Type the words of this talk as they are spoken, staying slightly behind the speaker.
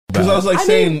Because I was like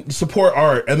saying support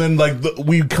art, and then like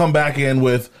we come back in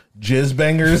with jizz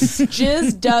bangers.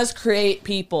 Jizz does create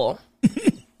people.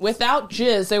 Without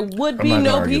jizz, there would be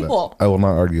no people. I will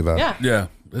not argue that. Yeah.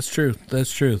 That's true.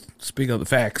 That's true. Speak of the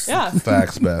facts. Yeah.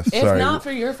 Facts, Beth. If not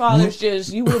for your father's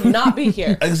jizz, you would not be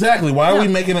here. Exactly. Why are we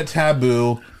making it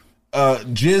taboo?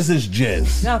 Jizz is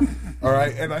jizz. Yeah. All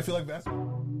right, and I feel like that's.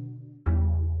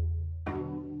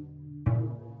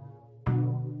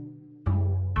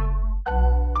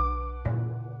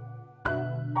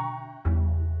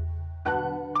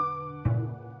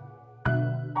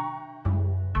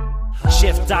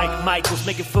 Chef Dyke Michael's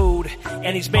making food,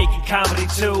 and he's making comedy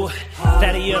too.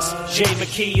 Thaddeus J.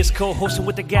 McKee is co-hosting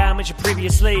with the guy I mentioned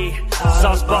previously.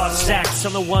 Sauce Boss Sacks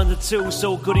on the 1 to 2,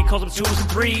 so good he calls them 2s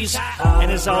and 3s.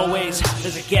 And as always,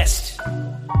 there's a guest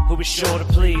who is sure to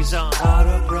please on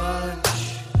Harder Brunch.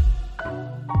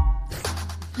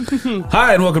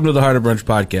 Hi, and welcome to the Harder Brunch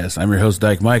podcast. I'm your host,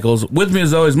 Dyke Michaels. With me,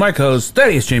 as always, my co-host,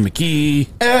 Thaddeus J. McKee.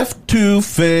 F2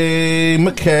 Faye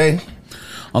McKay.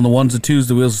 On the 1s and 2s,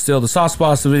 the Wheels of Steel, the Sauce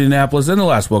Boss of Indianapolis, and the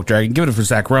Last Woke Dragon. Give it up for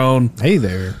Zach Rohn. Hey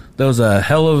there. That was a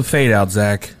hell of a fade out,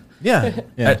 Zach. Yeah.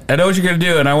 I know what you're going to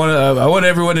do, and I want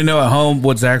everyone to know at home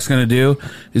what Zach's going to do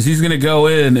is he's going to go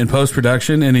in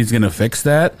post-production, and he's going to fix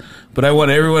that. But I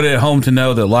want everyone at home to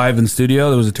know that live in studio,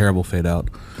 there was a terrible fade out.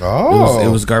 Oh. It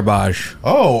was garbage.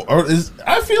 Oh,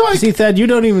 I feel like... See, Thad, you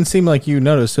don't even seem like you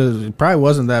noticed, so it probably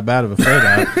wasn't that bad of a fade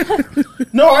out.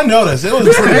 No, I noticed. It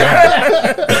was pretty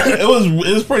bad. It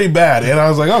was pretty bad. And I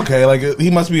was like, okay, like he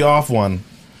must be off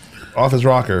his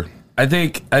rocker. I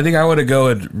think I want to go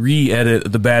and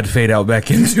re-edit the bad fade out back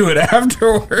into it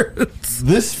afterwards.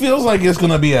 This feels like it's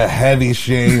going to be a heavy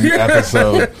shame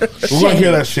episode. We're going to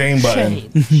hear that shame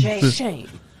button. Shame.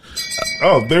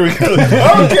 Oh, there we go.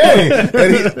 Okay.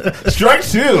 And strike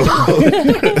two.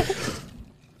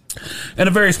 And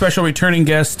a very special returning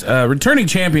guest, returning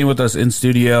champion with us in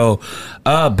studio,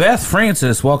 Beth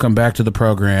Francis. Welcome back to the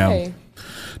program. Hey.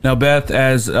 Now, Beth,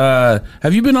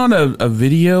 have you been on a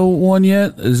video one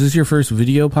yet? Is this your first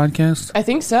video podcast? I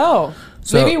think so.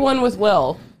 Maybe one with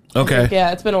Will. Okay.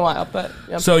 Yeah, it's been a while, but...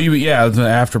 Yep. So, the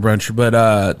after brunch.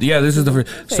 But, this is the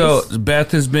first. So,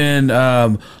 Beth has been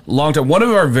long time. One of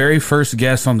our very first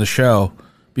guests on the show,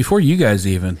 before you guys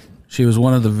even. She was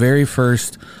one of the very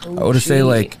first, I would say,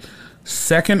 like,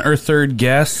 second or third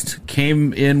guest,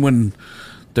 came in when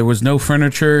there was no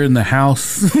furniture in the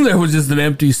house. There was just an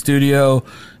empty studio,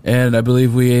 and I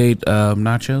believe we ate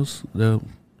nachos.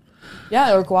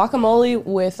 Yeah, or guacamole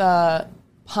with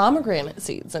pomegranate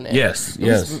seeds in it. Yes, It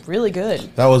was really good.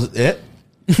 That was it?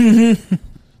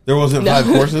 There wasn't 5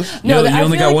 courses? No, you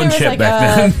only got one chip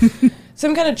back then.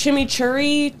 Some kind of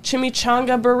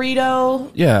chimichanga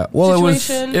burrito. Yeah, well,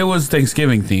 situation. it was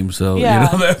Thanksgiving themed, so Yeah.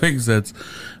 that makes sense.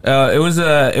 It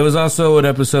was also an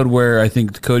episode where I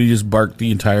think Cody just barked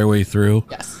the entire way through.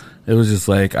 Yes. It was just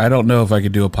like, I don't know if I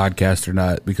could do a podcast or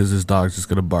not because this dog's just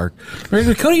gonna bark.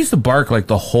 Cody used to bark like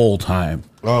the whole time.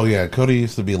 Oh, yeah. Cody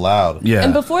used to be loud. Yeah,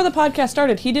 And before the podcast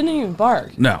started, he didn't even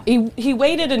bark. No. He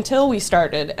waited until we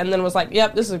started and then was like,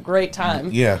 yep, this is a great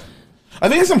time. Yeah. I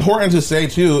think it's important to say,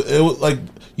 too, it was like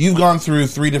you've gone through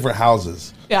 3 different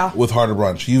houses with Harder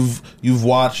Brunch. You've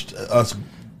watched us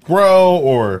grow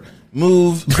or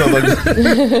move, so like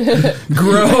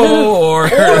grow or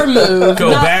move,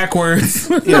 go backwards.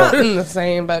 Not in the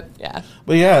same, but yeah.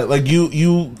 But yeah, like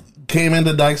you came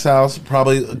into Dyke's house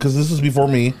probably because this was before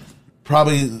me.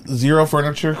 Probably 0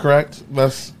 furniture, correct?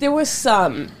 There was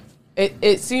some.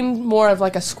 It seemed more of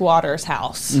like a squatter's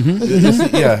house.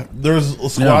 Mm-hmm. Yeah, there's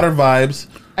squatter vibes.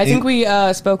 I think we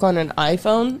spoke on an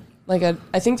iPhone.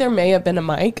 I think there may have been a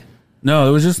mic. No,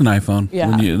 it was just an iPhone.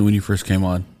 Yeah. when you first came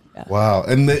on. Yeah. Wow,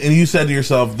 and you said to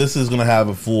yourself, "This is going to have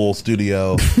a full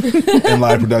studio and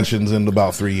live productions in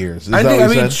about 3 years." Is that what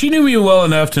you said? She knew me well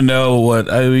enough to know what.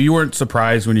 You weren't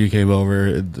surprised when you came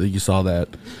over. You saw that.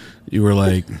 You were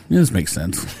like, "This makes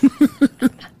sense."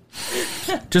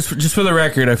 Just for the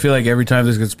record, I feel like every time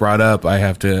this gets brought up, I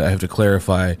have to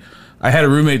clarify. I had a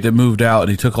roommate that moved out and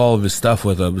he took all of his stuff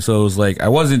with him. So it was like I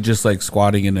wasn't just like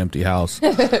squatting in an empty house,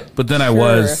 but then I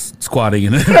was squatting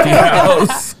in an empty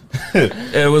house.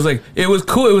 It was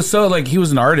cool. It was so like he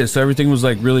was an artist, so everything was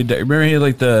like really. Remember he had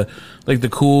like the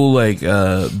cool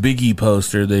Biggie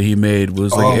poster that he made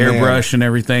was like airbrush and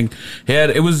everything.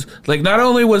 It was like not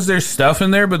only was there stuff in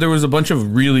there, but there was a bunch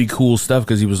of really cool stuff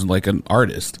because he was like an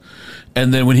artist.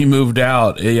 And then when he moved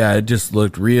out, it just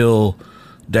looked real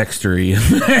Dexter-y.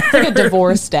 It's like a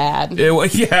divorced dad.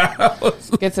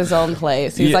 Gets his own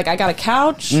place. He's like, I got a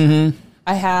couch. Mm-hmm.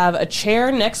 I have a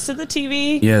chair next to the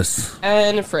TV. Yes.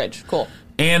 And a fridge. Cool.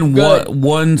 And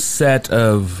one set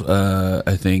of,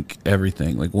 I think,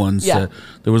 everything. Like one set.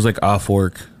 There was like a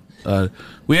fork.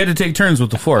 We had to take turns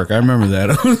with the fork. I remember that.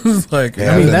 I was like,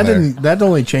 I mean, that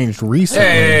only changed recently.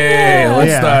 Hey,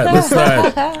 let's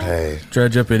not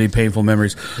dredge up any painful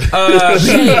memories. Come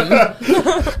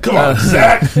on,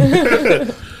 Zach.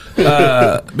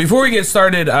 Before we get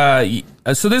started,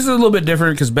 so this is a little bit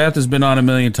different because Beth has been on a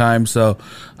million times. So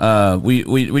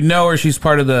we know her. She's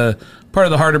part of the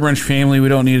Harder Brunch family. We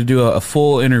don't need to do a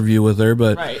full interview with her,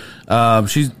 but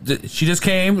she just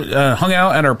came, hung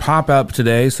out at our pop up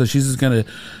today. So she's just gonna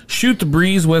shoot the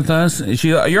breeze with us.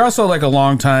 You're also like a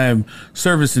longtime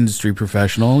service industry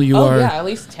professional. You are at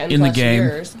least 10 in plus the game.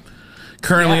 years.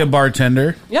 Currently a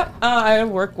bartender. Yep, I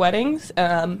work weddings.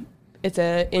 It's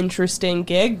an interesting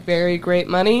gig, very great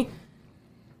money.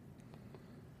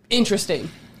 Interesting.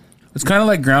 It's kind of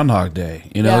like Groundhog Day.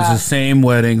 You know, it's the same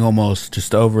wedding almost,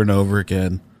 just over and over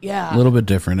again. Yeah. A little bit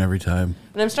different every time.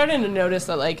 And I'm starting to notice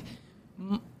that, like,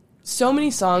 so many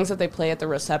songs that they play at the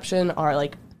reception are,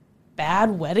 like,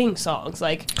 bad wedding songs.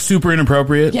 Like, super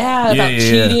inappropriate. Yeah, about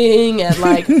cheating and,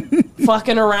 like,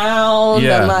 fucking around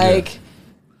and, like...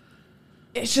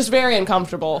 It's just very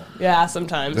uncomfortable. Yeah,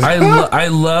 sometimes. I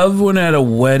love when at a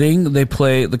wedding they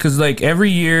play, because like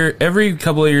every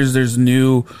couple of years there's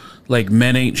new like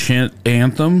Men Ain't Shit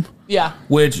anthem. Yeah.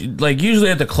 Which like usually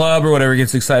at the club or whatever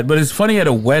gets excited, but it's funny at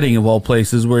a wedding of all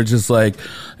places where it's just like,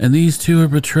 and these two are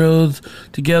betrothed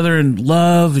together in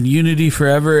love and unity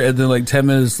forever, and then like 10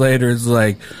 minutes later it's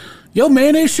like, yo,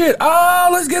 man ain't shit. Oh,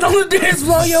 let's get on the dance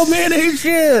floor. Yo, man ain't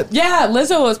shit. Yeah,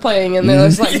 Lizzo was playing, and they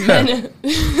was like, man,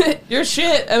 you're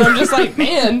shit. And I'm just like,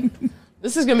 man,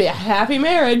 this is going to be a happy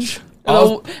marriage.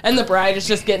 And the bride is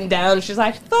just getting down. She's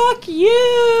like, fuck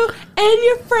you and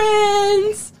your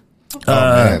friends.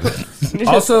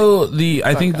 Also,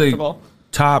 I think the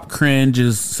top cringe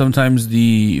is sometimes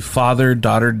the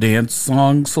father-daughter dance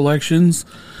song selections.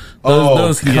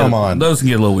 Those can get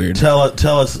a little weird. Tell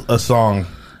us a song.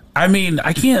 I mean,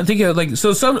 I can't think of like,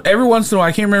 so every once in a while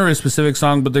I can't remember a specific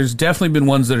song, but there's definitely been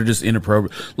ones that are just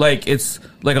inappropriate. Like it's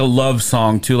like a love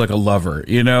song to like a lover,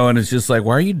 you know, and it's just like,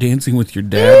 why are you dancing with your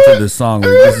dad to this song?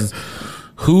 Like, this is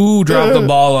who dropped the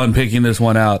ball on picking this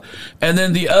one out. And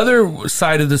then the other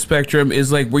side of the spectrum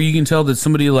is like where you can tell that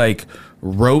somebody like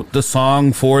wrote the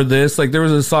song for this. Like there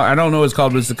was a song, I don't know what it's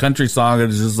called, but it's a country song,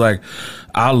 and it's just like,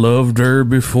 I loved her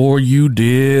before you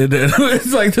did. And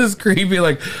it's like this creepy,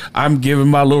 like, I'm giving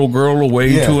my little girl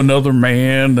away to another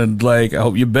man, and like, I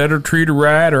hope you better treat her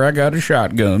right or I got a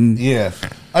shotgun. Yeah.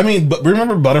 I mean, but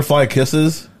remember Butterfly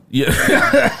Kisses? Yeah.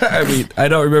 I mean, I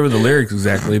don't remember the lyrics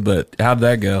exactly, but how'd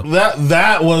that go?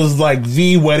 That was like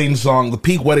the wedding song, the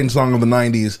peak wedding song of the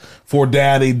 90s for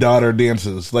daddy-daughter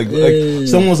dances. Like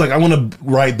someone was like, I want to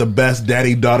write the best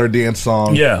daddy-daughter dance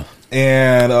song. Yeah.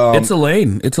 And it's a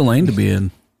lane. It's a lane to be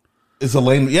in. It's a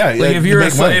lane. Yeah. Like if you're a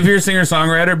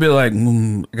singer-songwriter, be like,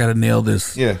 I got to nail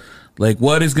this. Yeah. Like,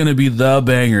 what is going to be the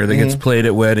banger that gets played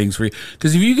at weddings for you?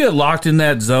 Because if you get locked in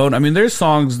that zone, I mean, there's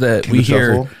songs that we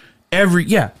hear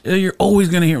you're always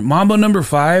going to hear. Mambo No.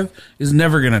 5 is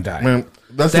never going to die. Man,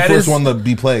 that's the first one to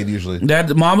be played usually.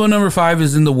 That Mambo No. 5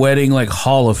 is in the wedding like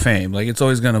Hall of Fame. Like it's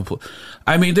always going to.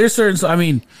 I mean, there's certain. I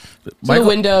mean, the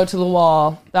window to the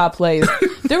wall that plays.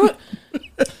 They played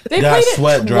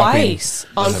it twice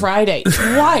on Friday.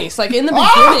 Twice, like in the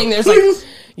beginning. There's like.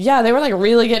 Yeah, they were like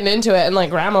really getting into it, and like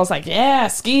Grandma was like, "Yeah,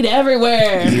 skeet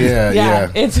everywhere."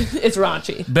 Yeah. It's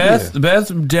raunchy. Beth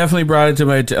definitely brought it to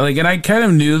my like, and I kind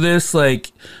of knew this, like,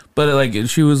 but like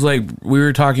she was like, we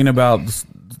were talking about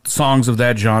songs of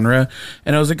that genre,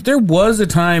 and I was like, there was a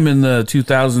time in the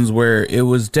 2000s where it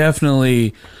was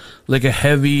definitely like a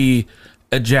heavy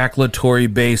ejaculatory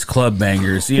bass club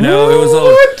bangers, you know.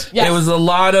 It was a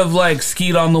lot of like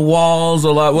skeet on the walls,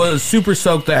 a lot super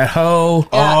soak that hoe.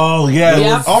 Oh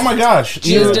yeah. Oh my gosh,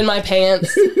 jizzed in my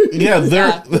pants. Yeah,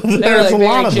 there's like a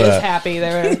lot of that. Happy they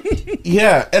were.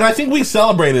 Yeah, and I think we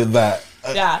celebrated that.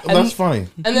 Yeah, that's funny.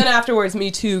 And then afterwards, Me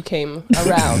Too came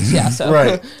around. Yeah, so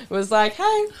it was like,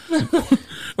 hey,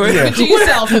 do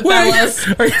yourself,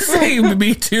 fellas. Are you saying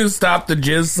Me Too stopped the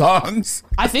jizz songs?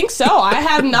 I think so. I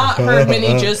have not heard many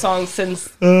jizz songs since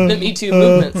the Me Too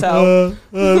movement. So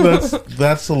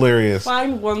that's hilarious.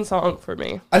 Find one song for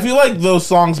me. I feel like those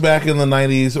songs back in the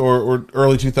 90s or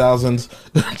early 2000s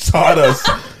taught us,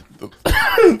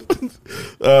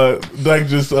 like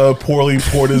just poorly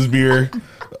poured his beer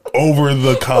over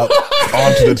the cup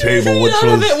onto the table, which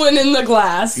none of it went in the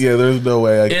glass. Yeah, there's no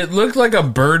way. It looked like a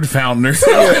bird fountain or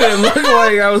something. It looked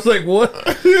like, I was like, what?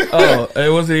 Oh,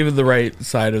 it wasn't even the right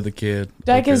side of the kid.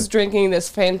 Dyke is drinking this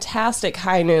fantastic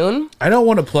High Noon. I don't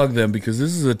want to plug them because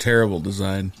this is a terrible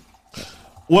design.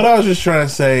 What I was just trying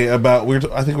to say about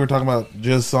I think we were talking about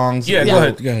jizz songs. Yeah, go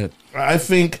ahead. I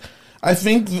think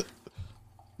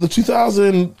the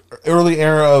 2000 early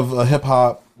era of hip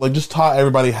hop like just taught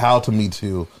everybody how to Me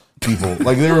Too people.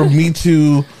 Like there were Me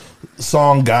Too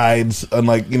song guides and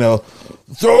like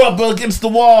throw up against the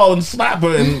wall and slap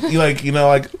it and like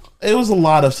it was a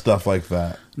lot of stuff like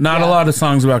that. Not a lot of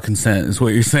songs about consent is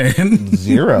what you're saying.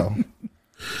 Zero.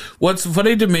 What's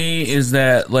funny to me is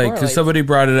that like cause somebody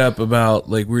brought it up about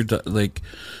like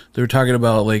they were talking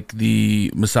about like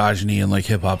the misogyny and like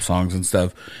hip hop songs and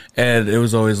stuff, and it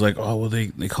was always like, oh well, they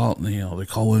call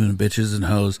women bitches and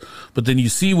hoes, but then you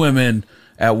see women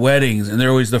at weddings and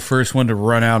they're always the first one to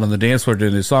run out on the dance floor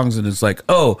doing their songs, and it's like,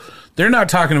 oh, they're not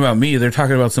talking about me, they're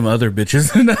talking about some other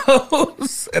bitches and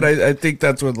hoes, and I think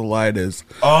that's where the line is.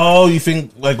 Oh, you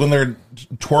think like when they're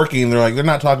twerking, they're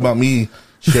not talking about me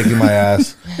shaking my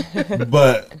ass,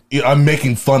 but I'm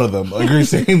making fun of them. Like you're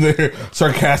saying they're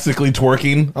sarcastically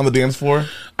twerking on the dance floor.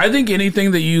 I think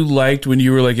anything that you liked when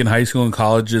you were like in high school and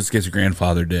college just gets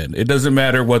grandfathered in. It doesn't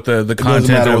matter what the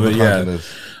content of it. Is.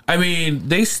 I mean,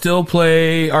 they still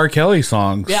play R. Kelly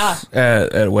songs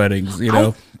at weddings,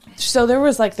 So there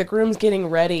was like the grooms getting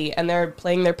ready and they're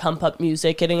playing their pump up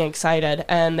music, getting excited,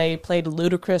 and they played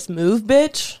Ludacris Move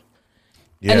Bitch.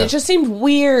 Yeah. And it just seemed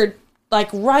weird. Like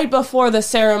right before the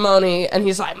ceremony, and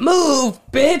he's like, "Move,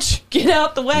 bitch, get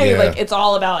out the way!" Yeah. Like it's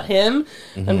all about him.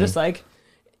 Mm-hmm. I'm just like,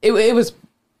 it was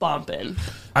bumping.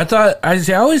 I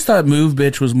always thought "Move,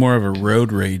 Bitch" was more of a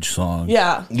road rage song.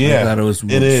 Yeah. I thought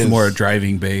it is more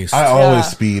driving bass. I always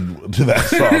speed to that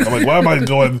song. I'm like, why am I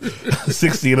going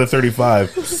 60 and a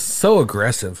 35? So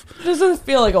aggressive. It doesn't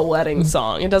feel like a wedding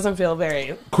song. It doesn't feel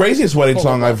very craziest wedding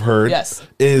song I've heard. Yes.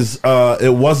 Is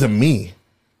 "It Wasn't Me."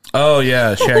 Oh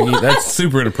yeah, Shaggy. That's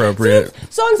super inappropriate.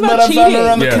 Songs about cheating.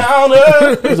 On the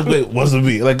counter. It wasn't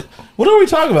me. Like, what are we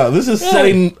talking about? This is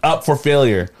setting up for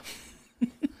failure.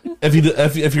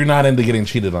 If you're not into getting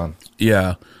cheated on.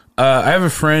 Yeah, I have a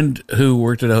friend who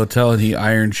worked at a hotel and he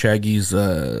ironed Shaggy's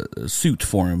suit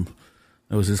for him.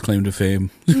 That was his claim to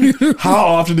fame. How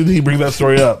often did he bring that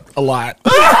story up? A lot.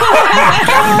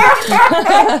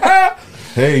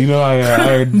 Hey, I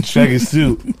ironed Shaggy's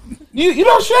suit. You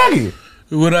know Shaggy.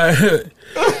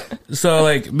 So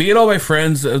like me and all my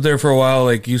friends there for a while,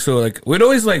 like we'd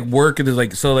always like work at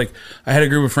I had a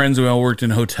group of friends who all worked in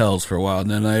hotels for a while, and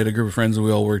then I had a group of friends who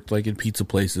we all worked like in pizza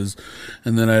places,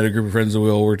 and then I had a group of friends who we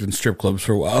all worked in strip clubs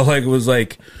for a while. Like it was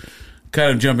like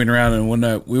kind of jumping around, and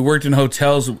when we worked in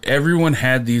hotels, everyone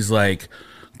had these like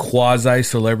quasi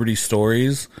celebrity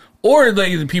stories, or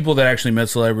like the people that actually met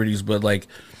celebrities, but like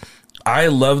I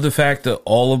love the fact that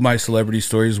all of my celebrity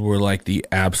stories were like the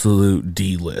absolute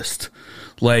D-list.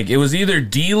 Like it was either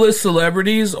D-list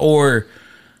celebrities or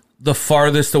the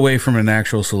farthest away from an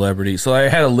actual celebrity. So I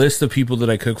had a list of people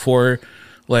that I cooked for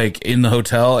like in the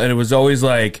hotel, and it was always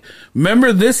like,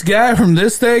 remember this guy from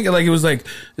this thing? And like it was like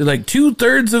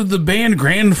 2/3 of the band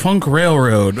Grand Funk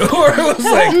Railroad. Or it was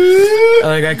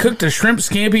like I cooked a shrimp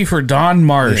scampi for Don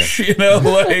Marsh,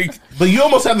 like. But you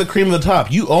almost had the cream of the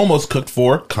top. You almost cooked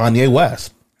for Kanye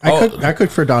West. I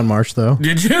cooked for Don Marsh though.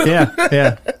 Did you?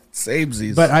 Yeah.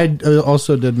 Samesies. But I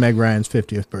also did Meg Ryan's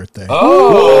 50th birthday.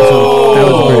 Oh, so that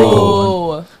was a pretty cool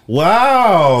one.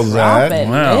 Wow, Zach.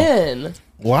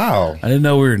 Wow. I didn't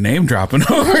know we were name dropping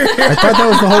over here. I thought that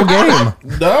was the whole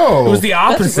game. No. It was the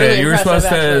opposite. Really you were supposed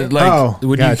to,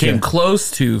 when you came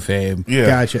close to fame. Yeah.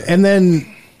 Gotcha. And then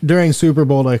during Super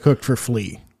Bowl, I cooked for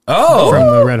Flea. Oh. From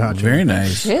the Red Hot Chili. Very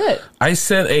nice. Shit. I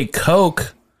sent a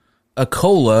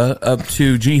cola up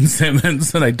to Gene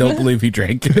Simmons, and I don't believe he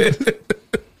drank it.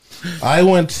 I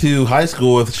went to high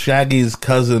school with Shaggy's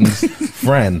cousin's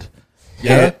friend.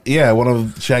 Yeah, one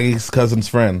of Shaggy's cousin's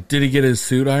friend. Did he get his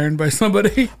suit ironed by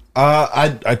somebody?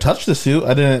 I touched the suit.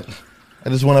 I didn't. I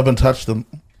just went up and touched them.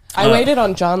 I waited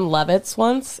on John Lovitz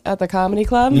once at the comedy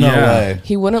club. No way.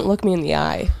 He wouldn't look me in the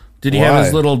eye. Did he have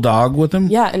his little dog with him?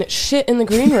 Yeah, and it shit in the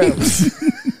green room.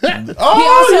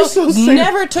 Oh, he also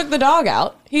never took the dog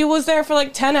out. He was there for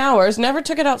like 10 hours, never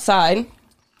took it outside.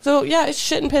 So yeah, it's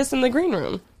shit and piss in the green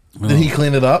room. Did he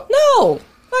clean it up? No.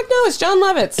 Fuck no, it's John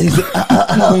Lovitz.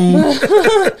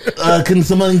 Can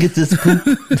someone get this poop?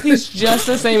 He's just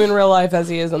the same in real life as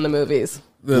he is in the movies.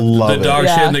 The dog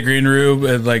shit in the green room,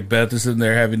 and like Beth is sitting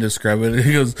there having to scrub it. And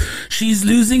he goes, "She's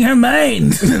losing her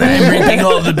mind, and I'm reaping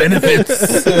all the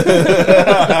benefits."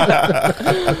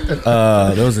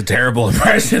 That was a terrible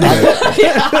impression. We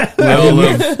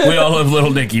all love Little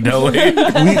Nicky, don't we?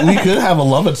 We could have a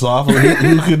Lovitz off.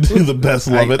 Who could do the best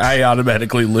Lovitz? I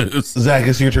automatically lose. Zach,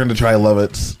 it's your turn to try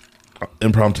Lovitz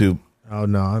impromptu. Oh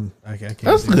no, I can't.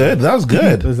 That's good. That was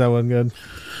good. Is that one good?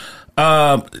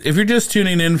 If you're just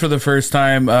tuning in for the first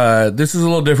time, this is a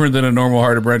little different than a normal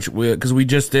Heart of Brunch because we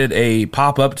just did a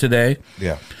pop-up today.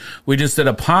 Yeah. We just did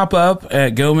a pop-up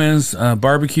at Gomez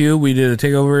Barbecue. We did a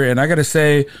takeover, and I got to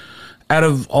say, out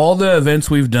of all the events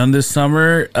we've done this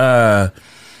summer,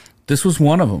 this was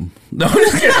one of them. No, I'm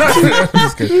just kidding. I'm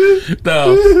just kidding.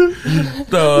 No.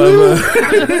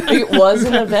 It was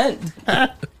an event.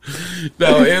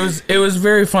 No, it was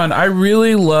very fun. I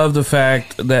really love the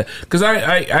fact that, because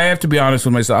I have to be honest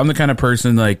with myself. I'm the kind of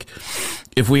person, like,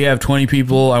 if we have 20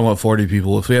 people, I want 40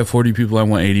 people. If we have 40 people, I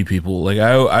want 80 people. Like,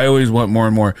 I always want more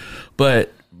and more.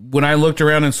 But when I looked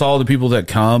around and saw the people that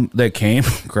came,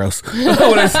 gross.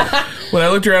 when I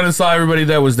looked around and saw everybody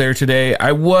that was there today,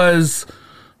 I was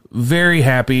very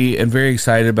happy and very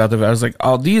excited about the. I was like,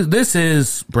 oh, this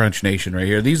is Brunch Nation right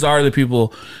here. These are the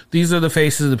people. These are the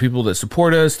faces of the people that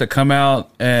support us, that come out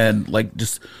and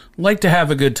just like to have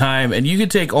a good time. And you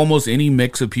could take almost any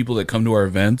mix of people that come to our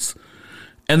events,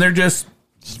 and they're just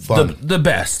the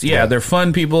best. Yeah, they're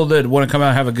fun people that want to come out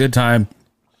and have a good time.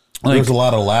 Like, there's a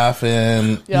lot of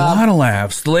laughing. Yeah. A lot of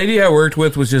laughs. The lady I worked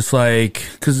with was just like,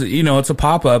 because, it's a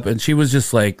pop-up, and she was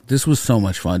just like, this was so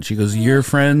much fun. She goes, your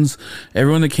friends,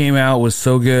 everyone that came out was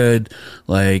so good.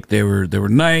 Like, they were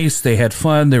nice. They had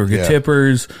fun. They were good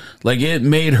tippers. Like, it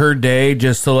made her day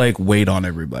just to, like, wait on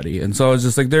everybody. And so I was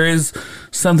just like, there is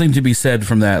something to be said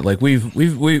from that. Like, we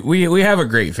have a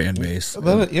great fan base.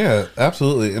 Yeah,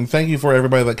 absolutely. And thank you for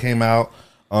everybody that came out.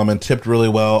 And tipped really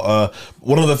well.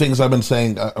 One of the things I've been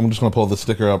saying, I'm just going to pull the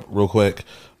sticker up real quick.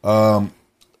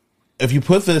 If you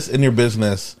put this in your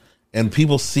business and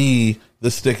people see the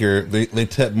sticker, they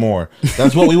tip more.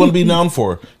 That's what we want to be known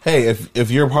for. Hey, if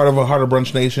you're part of a Heart of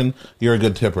Brunch Nation, you're a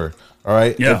good tipper. All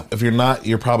right? Yeah. If you're not,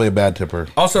 you're probably a bad tipper.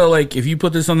 Also, like, if you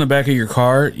put this on the back of your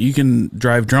car, you can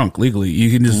drive drunk legally.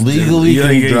 You can just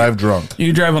drive drunk. You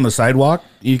can drive on the sidewalk.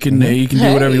 You can do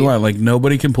whatever you want. Like,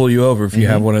 nobody can pull you over if you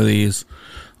have one of these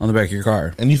on the back of your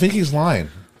car. And you think he's lying.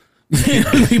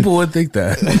 People would think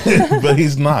that. But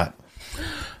he's not.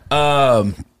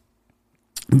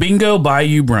 Bingo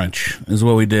Bayou Brunch is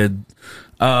what we did.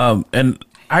 And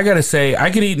I got to say,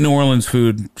 I could eat New Orleans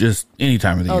food just any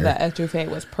time of the year. Oh, that etouffee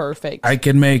was perfect. I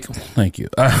can make... Thank you.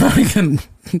 I can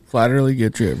laterally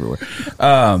get you everywhere.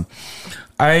 I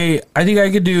think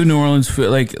I could do New Orleans food.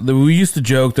 Like, we used to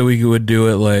joke that we would do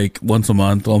it, like, once a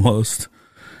month almost.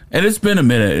 And it's been a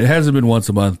minute. It hasn't been once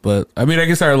a month, but I mean, I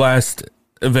guess our last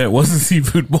event was a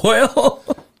seafood boil.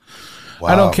 Wow.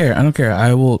 I don't care.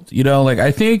 I will,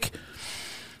 I think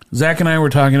Zach and I were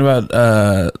talking about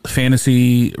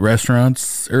fantasy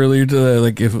restaurants earlier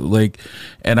today.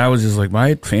 And I was just like,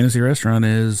 my fantasy restaurant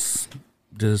is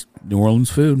just New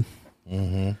Orleans food.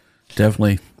 Mm-hmm.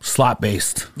 Definitely slop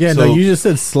based. Yeah, no, you just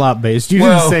said slop based. You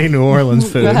didn't say New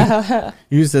Orleans food.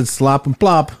 You said slop and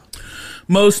plop.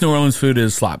 Most New Orleans food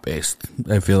is slop based.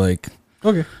 I feel like.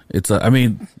 Okay. It's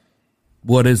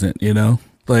what isn't,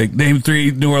 Like, name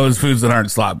 3 New Orleans foods that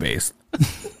aren't slop based.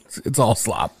 It's all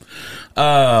slop.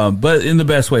 But in the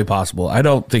best way possible. I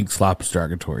don't think slop is a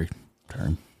derogatory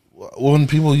term. When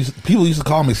people used to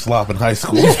call me slop in high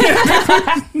school.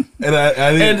 And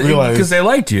I didn't realize, because they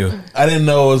liked you. I didn't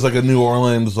know it was like a New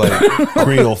Orleans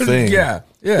Creole thing. Yeah.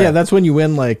 That's when you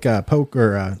win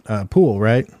poker pool,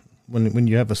 right? When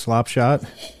you have a slop shot,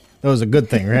 that was a good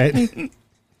thing, right?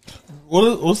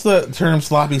 What's the term,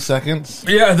 sloppy seconds?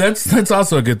 Yeah, that's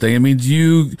also a good thing. It means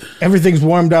everything's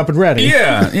warmed up and ready.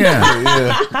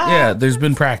 Yeah. There's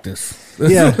been practice.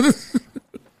 Yeah.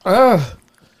 I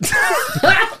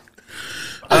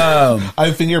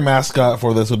think your mascot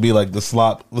for this would be like the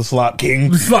slop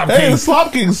king. The slop king. King. The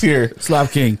slop king's here.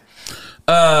 Slop king.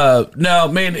 No,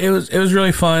 man, it was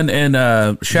really fun, and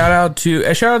shout out to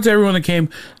everyone that came.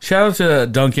 Shout out to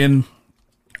Duncan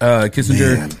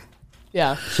Kissinger. Man.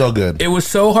 Yeah, so good. It was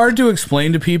so hard to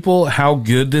explain to people how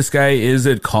good this guy is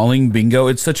at calling bingo.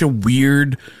 It's such a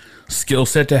weird skill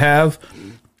set to have,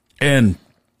 and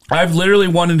I've literally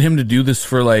wanted him to do this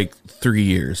for like 3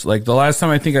 years. Like, the last time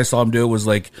I think I saw him do it was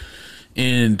like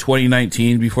in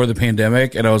 2019 before the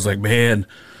pandemic, and I was like, man,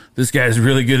 this guy's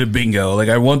really good at bingo. Like,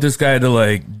 I want this guy to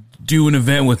like do an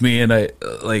event with me, and I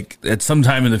like at some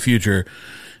time in the future.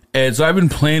 And so I've been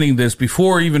planning this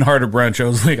before even Heart of Brunch. I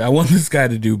was like, I want this guy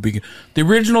to do bingo. The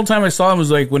original time I saw him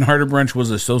was like when Heart of Brunch was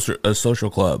a social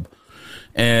club,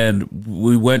 and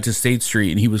we went to State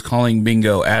Street, and he was calling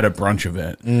bingo at a brunch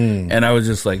event. And I was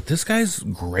just like, this guy's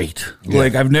great. Yeah.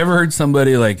 Like, I've never heard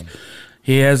somebody like,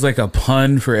 he has like a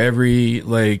pun for every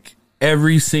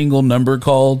single number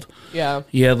called. Yeah.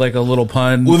 He had like a little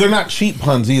pun. Well, they're not cheap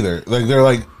puns either. Like, they're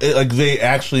like they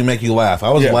actually make you laugh. I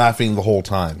was laughing the whole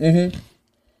time. Mm-hmm.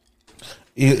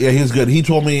 He was good. He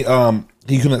told me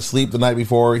he couldn't sleep the night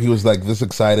before. He was like this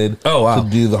excited to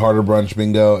do the Harder Brunch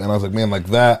bingo, and I was like, man, like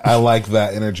that. I like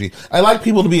that energy. I like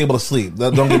people to be able to sleep.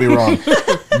 Don't get me wrong,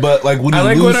 but like when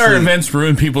when our events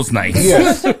ruin people's nights.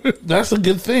 Yes, that's a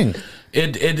good thing.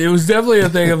 It was definitely a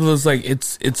thing of those, like,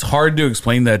 it's hard to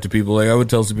explain that to people. Like, I would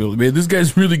tell some people, man, this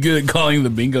guy's really good at calling the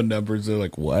bingo numbers. They're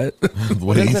like, what? The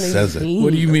way he says it.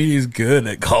 What do you mean he's good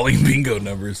at calling bingo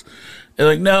numbers? They're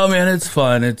like, no, man, it's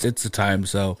fun. It's a time.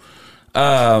 So,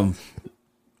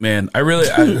 man,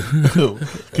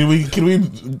 can we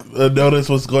notice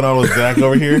what's going on with Zach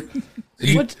over here?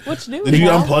 What's new? Did you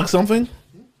unplug something?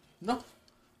 No.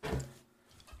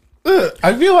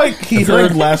 I feel like he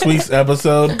heard last week's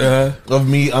episode of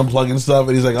me unplugging stuff,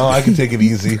 and he's like, "Oh, I can take it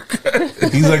easy."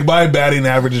 He's like, "My batting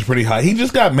average is pretty high." He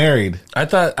just got married. I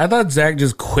thought Zach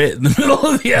just quit in the middle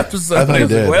of the episode. I thought he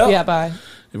did. Well, yeah, bye.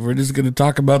 If we're just going to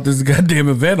talk about this goddamn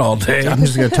event all day, I'm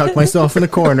just going to tuck myself in a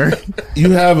corner.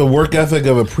 You have a work ethic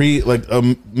of a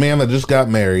man that just got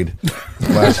married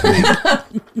last week.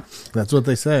 That's what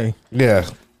they say. Yeah.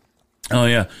 Oh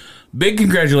yeah, big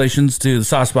congratulations to the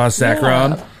Sauce Boss Zach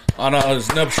Ron on all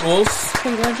his nuptials.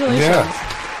 Congratulations.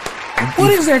 Yeah.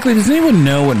 What exactly, does anyone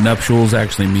know what nuptials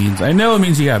actually means? I know it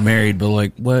means he got married, but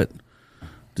like, what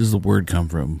does the word come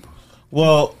from?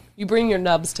 Well, you bring your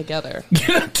nubs together.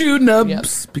 Two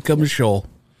nubs become a shoal.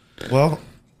 Well,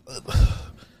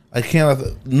 I can't.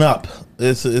 Nup.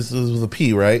 It's with a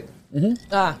P, right? Mm-hmm.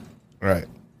 Ah. Right.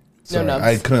 Sorry, no nubs.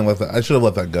 I couldn't let that. I should have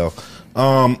let that go.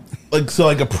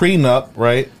 Like a prenup,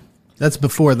 right? That's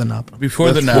before the nup.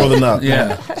 Before the nup.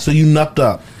 Yeah. So you nupped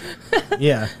up.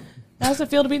 Yeah. How does it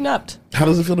feel to be nupped? How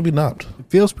does it feel to be nupped? It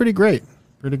feels pretty great.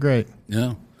 Pretty great.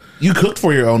 Yeah. You cooked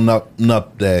for your own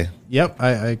nup day. Yep.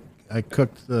 I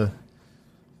cooked the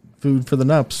food for the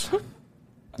nups.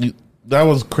 That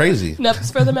was crazy.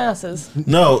 Nups for the masses.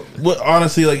 No,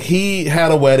 honestly, like he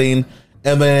had a wedding,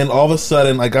 and then all of a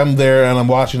sudden, like I'm there and I'm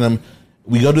watching him.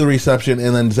 We go to the reception,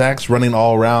 and then Zach's running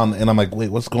all around, and I'm like, wait,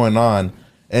 what's going on?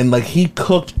 And like he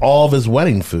cooked all of his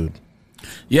wedding food.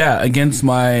 Yeah, against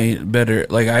my better,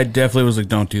 like I definitely was like,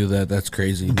 don't do that. That's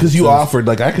crazy. Because you offered,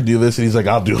 like, I could do this, and he's like,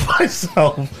 I'll do it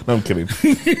myself. No, I'm kidding.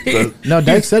 No,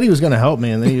 Dyke said he was going to help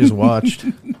me, and then he just watched.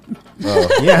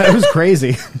 Yeah, it was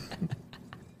crazy.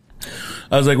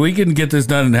 I was like, we can get this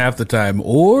done in half the time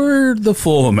or the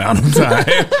full amount of time.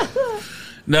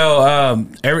 No,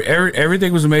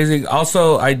 everything was amazing.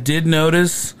 Also, I did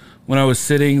notice when I was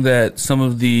sitting that some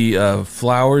of the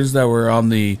flowers that were on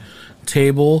the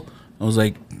table, I was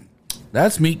like,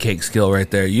 that's meat cake skill right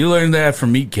there. You learned that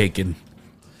from meat caking.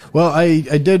 Well, I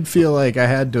did feel like I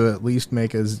had to at least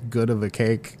make as good of a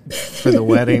cake for the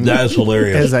wedding. That is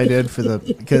hilarious. As I did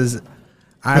because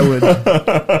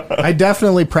I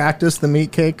definitely practiced the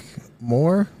meat cake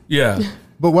more. Yeah.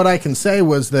 But what I can say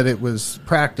was that it was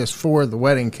practice for the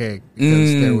wedding cake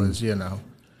because there was, it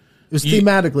was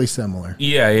thematically similar.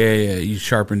 Yeah. You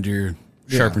sharpened your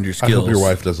skills. I hope your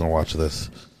wife doesn't watch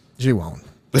this. She won't.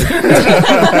 Never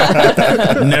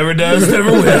does,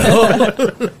 never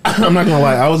will. I'm not gonna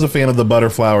lie. I was a fan of the butter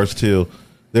flowers too.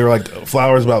 They were like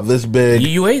flowers about this big.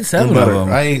 You ate 7 of them.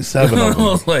 I ate 7 of them.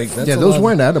 I was like, that's those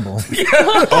weren't edible.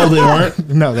 Oh, they weren't?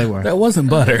 No, they weren't. That wasn't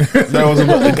butter. That wasn't.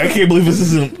 I can't believe this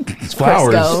isn't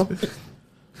flowers. Crisco.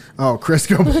 Oh,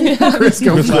 Crisco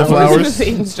flowers.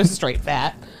 It's just straight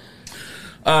fat.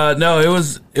 No, it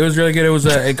was really good. It was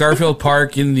at Garfield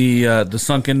Park in the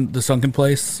sunken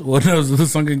place. What was the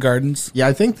Sunken Gardens? Yeah,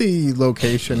 I think the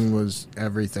location was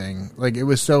everything. Like it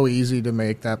was so easy to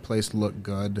make that place look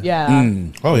good. Yeah.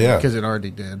 Oh yeah, because it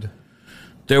already did.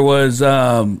 There was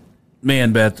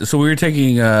Beth. So we were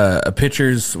taking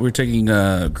pictures. We were taking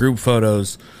group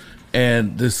photos,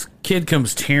 and this kid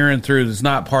comes tearing through. It's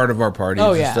not part of our party.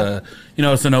 Oh, it's just,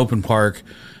 it's an open park.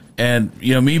 And,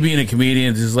 me being a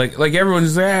comedian, is like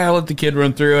everyone's like, I'll let the kid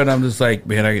run through. And I'm just like,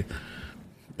 man, I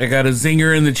got a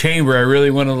zinger in the chamber. I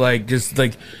really want to just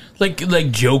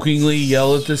jokingly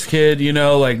yell at this kid,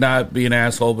 like not be an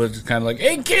asshole, but just kind of like,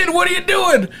 hey kid, what are you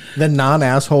doing? The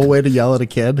non-asshole way to yell at a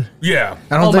kid. Yeah.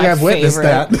 I don't think I've witnessed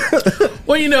that.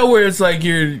 Well, where it's like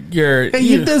you're hey,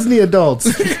 you Disney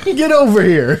adults, get over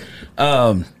here.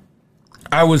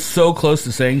 I was so close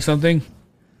to saying something.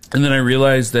 And then I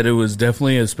realized that it was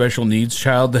definitely a special needs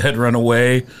child that had run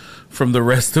away from the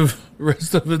rest of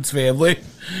its family,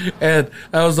 and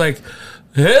I was like,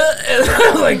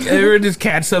 everyone just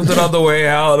catch something on the way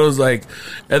out. I was like,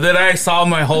 and then I saw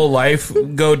my whole life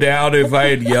go down if I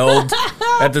had yelled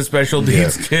at the special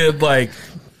needs kid, like,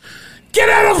 get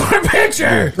out of our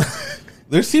picture.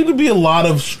 There seemed to be a lot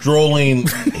of strolling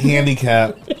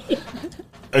handicap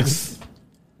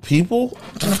people.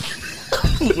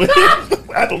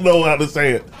 I don't know how to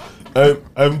say it.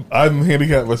 I'm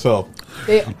handicapped myself.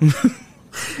 They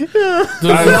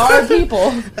are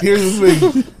people. Here's the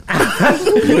thing.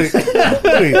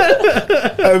 Wait.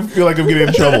 I feel like I'm getting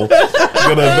in trouble. I'm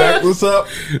gonna back this up.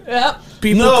 Yep.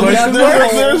 People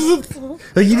there's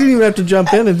Like, you didn't even have to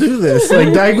jump in and do this.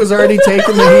 Like, Dyke was already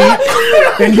taking the heat,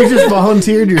 and you just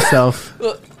volunteered yourself.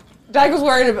 Dyke was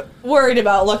worried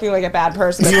about looking like a bad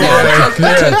person. Dad took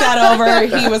that over.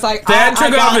 He was like, Dad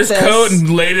took off his coat and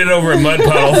laid it over a mud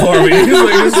puddle for me. He's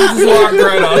like, just walk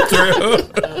right on through.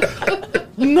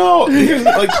 No, there's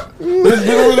like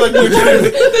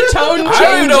the tone changes. I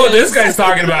don't even know what this guy's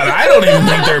talking about. I don't even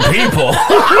think they're people.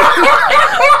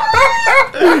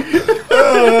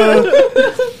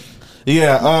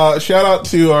 Yeah, shout out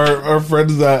to our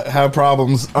friends that have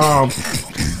problems.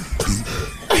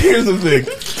 Here's the thing.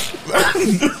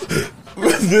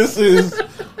 This is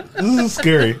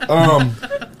scary. No,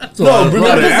 a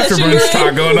lot of afterburns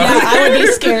talk going on. Yeah, I would be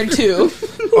scared too.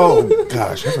 Oh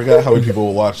gosh, I forgot how many people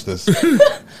will watch this.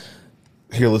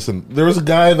 Here, listen. There was a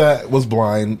guy that was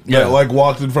blind that like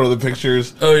walked in front of the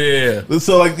pictures. Oh yeah.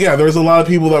 So like there was a lot of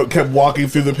people that kept walking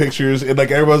through the pictures, and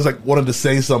like everyone's like wanted to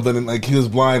say something, and like he was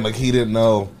blind, like he didn't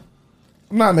know.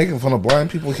 I'm not making fun of blind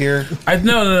people here.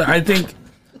 I think.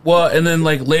 Well, and then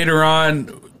like later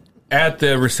on at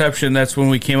the reception, that's when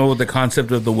we came up with the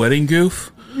concept of the wedding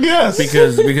goof. Yes,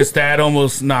 because Dad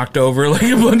almost knocked over like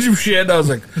a bunch of shit. I was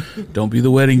like, "Don't be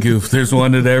the wedding goof. There's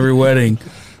one at every wedding."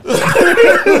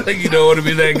 Like, you don't want to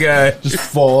be that guy. Just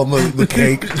fall on the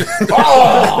cake.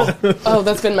 Oh,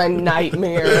 that's been my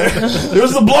nightmare. It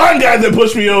was the blind guy that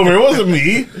pushed me over. It wasn't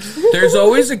me. There's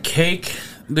always a cake.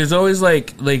 There's always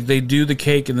like they do the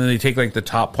cake and then they take like the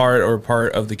top part or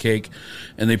part of the cake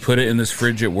and they put it in this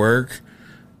fridge at work.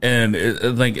 And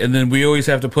and then we always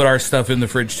have to put our stuff in the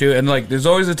fridge too. And like, there's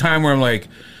always a time where I'm like,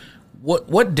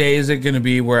 what day is it going to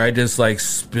be where I just like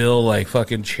spill like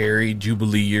fucking cherry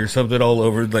jubilee or something all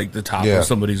over like the top of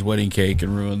somebody's wedding cake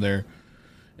and ruin their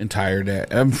entire day?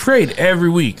 I'm afraid every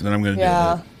week that I'm going to do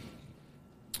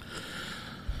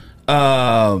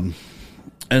that.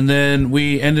 And then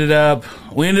we ended up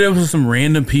with some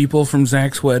random people from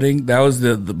Zach's wedding. That was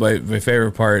my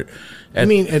favorite part. I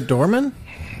mean, at Dorman?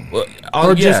 Well,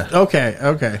 or just okay.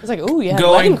 It's like, oh yeah,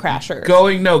 wedding crashers.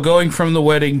 Going from the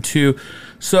wedding to,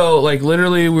 so like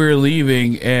literally we were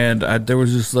leaving and there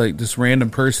was just like this random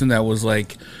person that was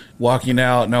like walking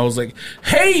out and I was like,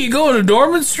 "Hey, you going to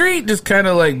Dorman Street?" Just kind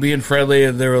of like being friendly,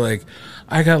 and they were like,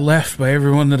 "I got left by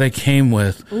everyone that I came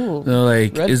with." Ooh, they're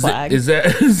like, "Is that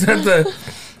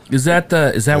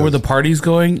where the party's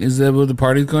going? Is that where the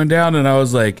party's going down?" And I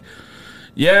was like,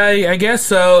 "Yeah, I guess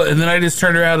so." And then I just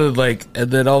turned around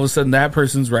and then all of a sudden that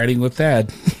person's riding with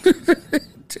Thad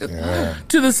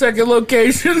to the second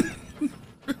location.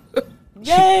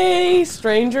 Yay!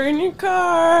 Stranger in your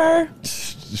car.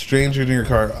 Stranger in your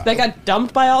car. They got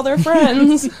dumped by all their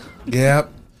friends.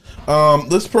 Yep.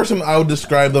 This person, I would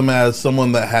describe them as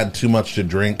someone that had too much to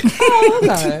drink. Oh,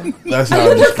 okay. That's how I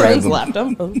would describe friends them. left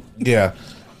them. Yeah.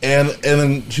 And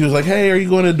then she was like, "Hey, are you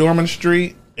going to Dorman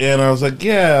Street?" And I was like,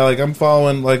 "Yeah, like I'm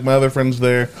following like my other friends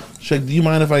there." She's like, "Do you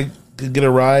mind if I could get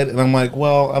a ride?" And I'm like,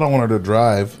 "Well, I don't want her to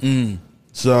drive."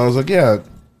 So I was like, "Yeah,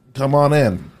 come on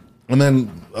in." And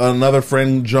then another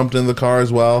friend jumped in the car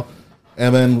as well.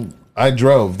 And then I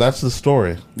drove. That's the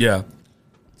story. Yeah.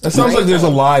 That sounds like there's a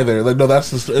lie there. Like, no,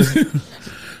 that's the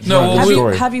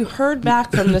story. Have you heard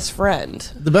back from this friend?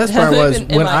 The best part was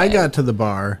when I got to the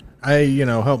bar, I,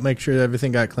 helped make sure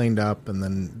everything got cleaned up and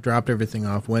then dropped everything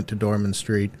off, went to Dorman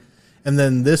Street. And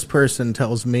then this person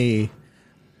tells me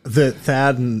that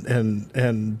Thad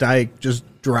and Dyke just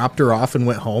dropped her off and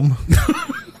went home.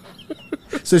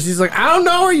 So she's like, "I don't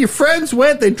know where your friends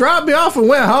went. They dropped me off and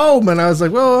went home." And I was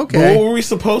like, "Well, okay." What were we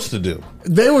supposed to do?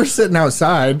 They were sitting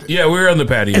outside. Yeah, we were on the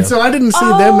patio. And so I didn't see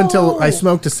them until I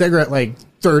smoked a cigarette like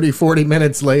 30, 40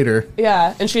 minutes later.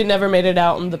 Yeah, and she had never made it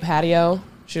out on the patio.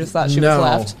 She just thought she was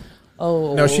left.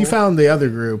 Oh. No, she found the other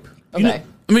group. Okay.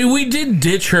 I mean, we did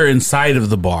ditch her inside of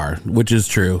the bar, which is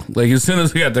true. Like, as soon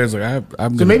as we got there, it's like, I'm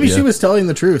going to So maybe she was telling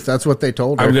the truth. That's what they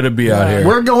told her. I'm going to be out here.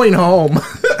 We're going home.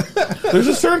 There's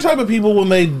a certain type of people when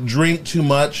they drink too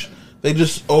much, they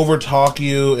just overtalk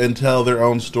you and tell their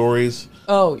own stories.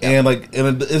 Oh, yeah. And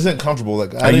it isn't comfortable.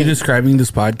 Like, Are you describing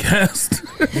this podcast?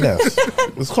 Yes.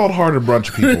 It's called Harder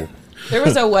Brunch People. There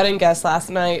was a wedding guest last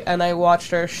night, and I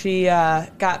watched her. She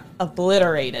got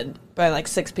obliterated by like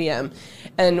 6 p.m.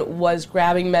 and was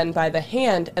grabbing men by the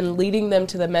hand and leading them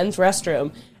to the men's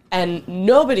restroom. And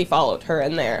nobody followed her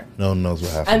in there. No one knows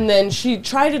what happened. And then she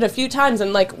tried it a few times,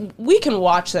 and, like, we can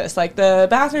watch this. Like, the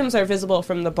bathrooms are visible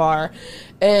from the bar.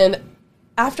 And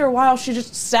after a while, she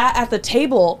just sat at the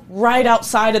table right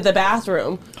outside of the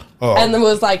bathroom. And then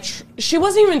was like, she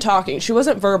wasn't even talking. She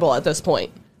wasn't verbal at this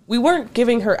point. We weren't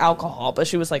giving her alcohol, but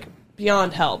she was like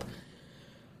beyond help.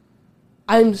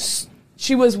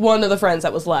 She was one of the friends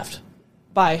that was left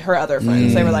by her other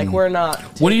friends. They were like, we're not.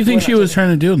 What do you think she was trying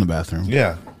to do in the bathroom?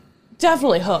 Yeah.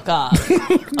 Definitely hook up.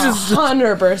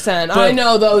 100%. I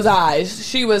know those eyes.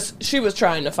 She was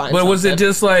trying to find something. Was it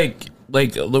just like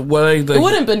it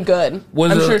wouldn't have been good.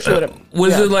 I'm sure she would have.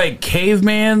 Was it like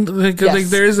caveman? Like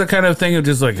there is a kind of thing of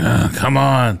just like, come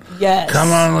on. Yes. Come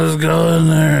on, let's go in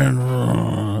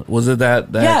there. Was it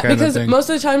that kind of thing? Yeah, because most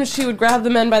of the time she would grab the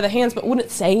men by the hands but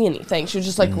wouldn't say anything. She would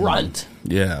just like grunt.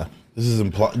 Yeah. This is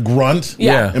implied grunt?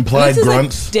 Yeah. Implied this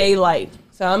grunts? Is like daylight.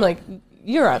 So I'm like,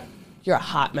 you're a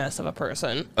hot mess of a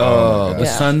person. Oh, the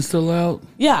sun's still out?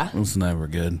 Yeah. That's never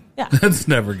good. Yeah. That's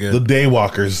never good. The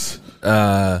daywalkers.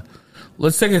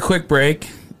 Let's take a quick break,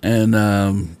 and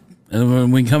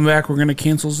when we come back, we're going to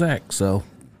cancel Zach. So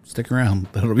stick around;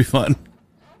 that'll be fun.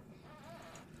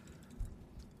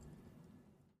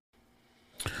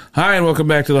 Hi, and welcome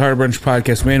back to the Hard Brunch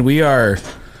Podcast. Man, we are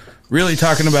really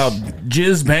talking about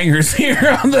jizz bangers here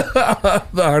on the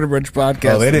Hard Brunch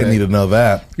Podcast. Oh, they didn't need to know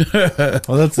that.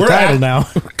 Well, that's the title now.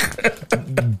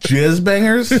 Jizz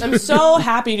bangers? I'm so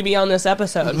happy to be on this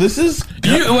episode. This is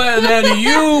you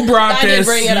brought I did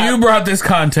bring it up. You brought this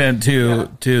content to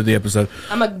the episode.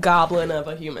 I'm a goblin of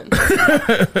a human.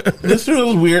 this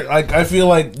was weird. Like I feel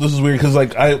like this is weird because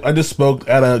like I just spoke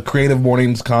at a Creative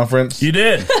Mornings conference. You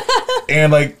did,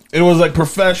 and like it was like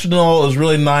professional. It was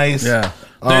really nice. Yeah.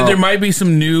 There might be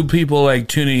some new people like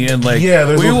tuning in. Like,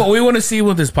 yeah, we want to see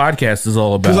what this podcast is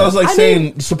all about. Because I was like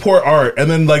saying support art, and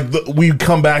then like we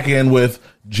come back in with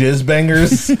jizz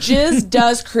bangers. Jizz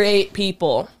does create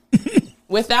people.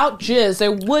 Without jizz,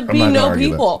 there would be no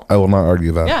people. I will not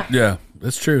argue that. Yeah,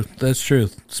 that's true. That's true.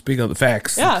 Speak of the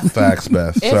facts. Yeah, facts,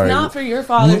 Beth. If not for your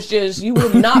father's jizz, you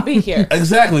would not be here.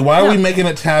 Exactly. Why are we making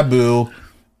it taboo?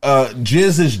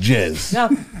 Jizz is jizz. Yeah.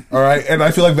 All right, and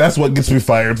I feel like that's what gets me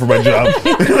fired for my job.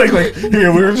 like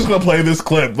here, we were just gonna play this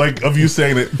clip like of you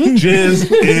saying it.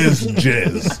 Jizz is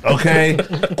jizz. Okay,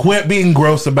 quit being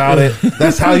gross about it.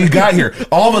 That's how you got here.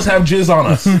 All of us have jizz on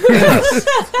us. In us.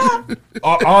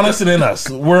 On us and in us.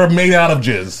 We're made out of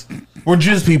jizz. We're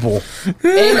jizz people.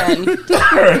 Amen.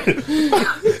 All right.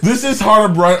 This is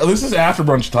harder brunch. This is after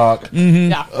brunch talk. Mm-hmm.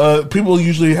 Yeah. People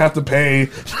usually have to pay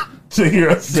to hear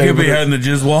us say to be behind the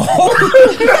jizz wall.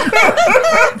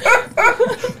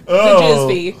 The jizz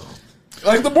fee.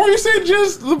 Like the more you say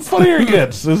jizz, the funnier it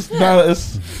gets. It's not.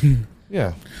 It's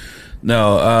yeah.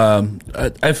 No,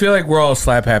 I feel like we're all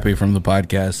slap happy from the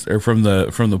podcast or from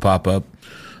the pop up.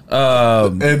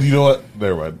 And you know what?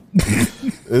 Never mind.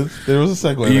 There was a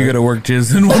segue. You got to work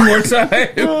jizz in one more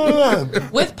time.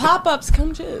 With pop ups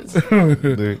come jizz.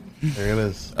 There it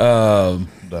is. Done.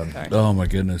 Oh my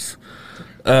goodness.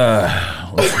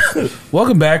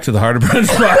 Welcome back to the Hard Brunch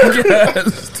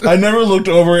Podcast. I never looked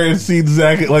over and seen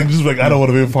Zach like just like I don't want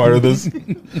to be a part of this.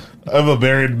 I'm a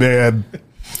married man.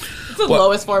 It's the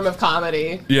lowest form of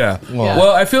comedy. Yeah.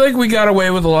 Well, I feel like we got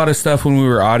away with a lot of stuff when we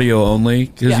were audio only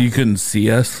because you couldn't see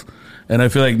us. And I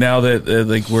feel like now that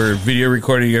like we're video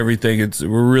recording everything,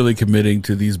 we're really committing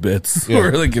to these bits. Yeah.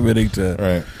 We're really committing to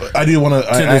right. I do want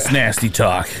to this nasty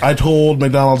talk. I told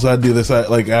McDonald's I'd do this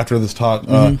like after this talk.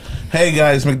 Hey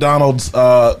guys, McDonald's,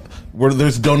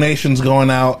 there's donations going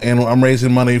out, and I'm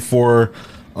raising money for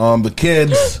the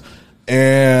kids.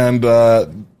 And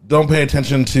don't pay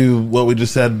attention to what we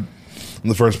just said in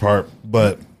the first part,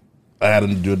 but I had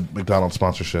to do a McDonald's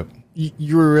sponsorship.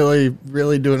 You were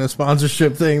really doing a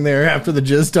sponsorship thing there after the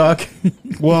jizz talk.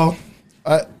 Well,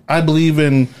 I believe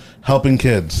in helping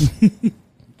kids,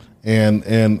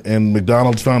 and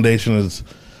McDonald's Foundation has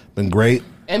been great.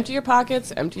 Empty your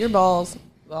pockets, empty your balls,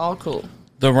 all cool.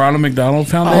 The Ronald McDonald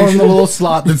Foundation, all in the little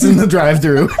slot that's in the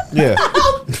drive-through. Yeah.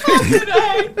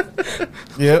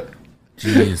 Yep.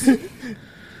 Jeez.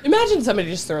 Imagine somebody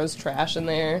just throws trash in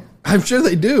there. I'm sure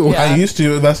they do. Yeah. I used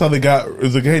to. That's how they got. It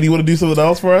was like, hey, do you want to do something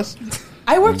else for us?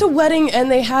 I worked a wedding, and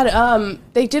they had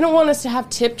they didn't want us to have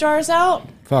tip jars out.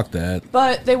 Fuck that.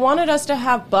 But they wanted us to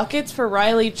have buckets for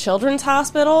Riley Children's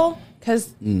Hospital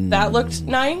because that looked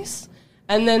nice.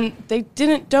 And then they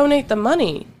didn't donate the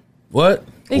money. What?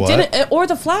 They didn't, or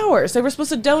the flowers. They were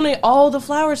supposed to donate all the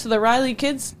flowers to the Riley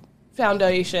Kids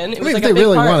Foundation. It was like if a they big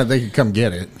really part. wanted, they could come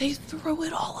get it. They threw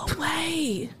it all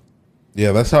away.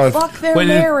 Yeah, that's how I. Fuck their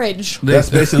marriage. That's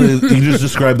basically you just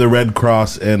described the Red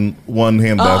Cross and one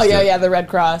hand. Oh yeah, the Red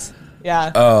Cross.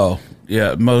 Yeah. Oh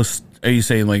yeah, most. Are you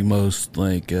saying like most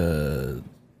like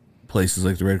places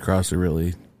like the Red Cross are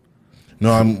really?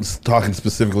 No, I'm talking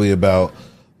specifically about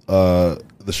the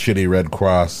shitty Red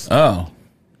Cross. Oh,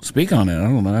 speak on it. I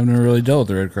don't know. I've never really dealt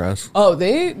with the Red Cross. Oh,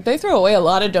 they throw away a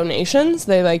lot of donations.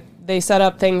 They set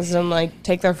up things and like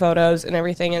take their photos and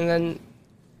everything, and then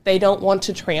they don't want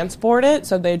to transport it,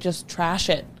 so they just trash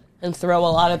it and throw a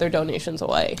lot of their donations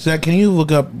away. Zach, can you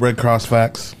look up Red Cross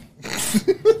facts?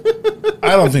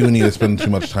 I don't think we need to spend too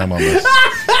much time on this.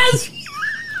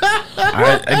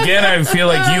 I feel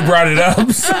like you brought it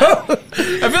up. So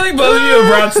I feel like both of you have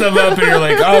brought stuff up, and you're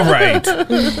like, all right.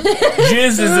 Jizz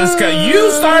is this guy.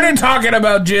 You started talking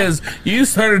about Jizz. You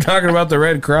started talking about the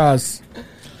Red Cross.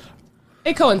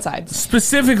 It coincides.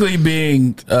 Specifically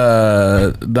being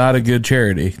not a good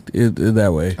charity in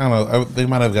that way. I don't know. They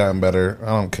might have gotten better. I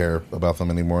don't care about them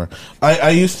anymore.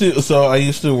 I used to work.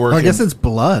 Well, I guess it's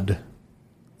blood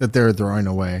that they're throwing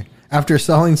away. After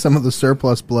selling some of the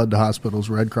surplus blood to hospitals,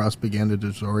 Red Cross began to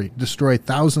destroy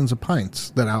thousands of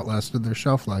pints that outlasted their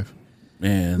shelf life.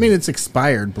 Man. I mean, it's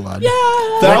expired blood. Yeah.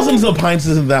 Thousands of pints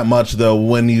isn't that much, though,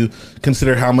 when you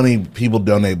consider how many people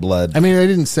donate blood. I mean, I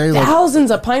didn't say like Thousands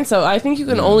of pints, though. I think you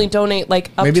can only donate like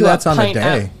up maybe to that's a on a pint day.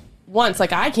 at once.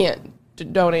 Like I can't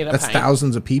donate a That's pint.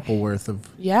 thousands of people worth of.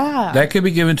 Yeah. That could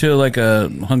be given to like a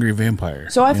hungry vampire.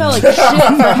 So I felt like shit for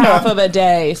half of a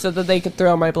day so that they could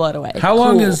throw my blood away. How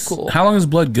long is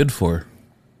blood good for?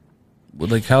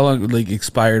 Like how long? Like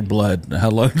expired blood. How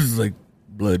long does like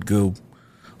blood go?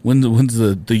 When's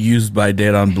the used by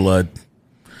date on blood?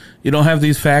 You don't have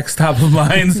these facts top of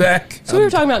mind, Zach. So we were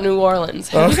talking about New Orleans.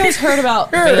 Have you guys heard about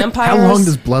vampires? How long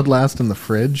does blood last in the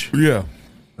fridge? Yeah.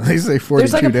 They say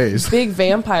 42 There's like days. a big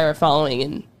vampire following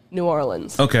in New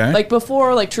Orleans. Okay. Like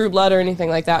before like True Blood or anything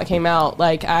like that came out,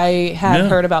 like I had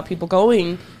heard about people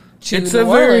going to It's New a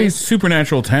very Orleans.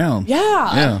 supernatural town.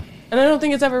 Yeah. Yeah. And I don't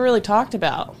think it's ever really talked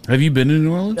about. Have you been to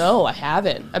New Orleans? No, I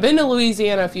haven't. I've been to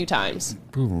Louisiana a few times.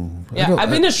 Ooh, Yeah, I've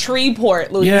been to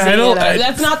Shreveport, Louisiana.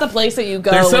 That's not the place that you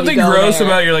go. There's something gross there.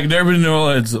 about you're like never been to New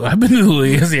Orleans. I've been to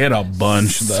Louisiana a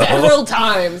bunch though. Several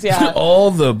times, yeah. All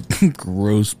the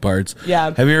gross parts.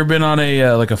 Yeah. Have you ever been on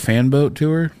a like a fan boat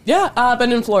tour? Yeah, I've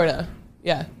been in Florida.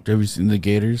 Yeah. Have you seen the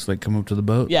gators like come up to the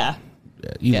boat? Yeah.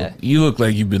 You look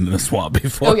like you've been in a swamp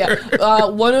before. Oh, yeah.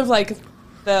 One of, like,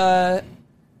 the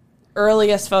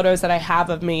earliest photos that I have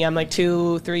of me, I'm, like,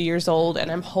 2-3 years old,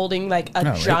 and I'm holding, like,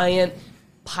 a giant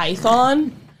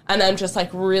python, and I'm just,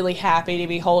 like, really happy to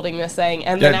be holding this thing.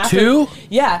 And then after... Two?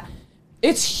 Yeah.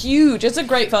 It's huge. It's a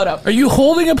great photo. Are you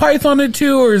holding a python at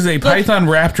 2, or is a python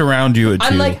wrapped around you at 2?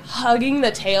 I'm, like, hugging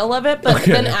the tail of it, but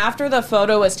then after the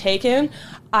photo was taken...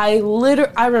 I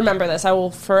remember this. I will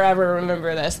forever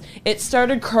remember this. It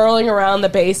started curling around the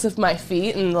base of my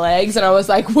feet and legs, and I was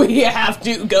like, we have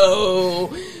to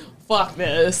go. Fuck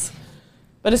this.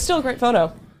 But it's still a great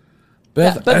photo.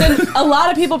 Beth, Yeah, but then a lot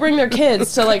of people bring their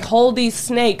kids to, like, hold these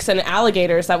snakes and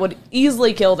alligators that would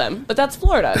easily kill them. But that's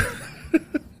Florida.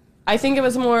 I think it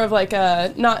was more of, like,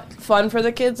 not fun for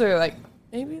the kids, or, like,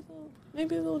 maybe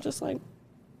they'll just, like,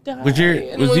 die. was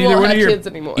either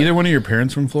one of your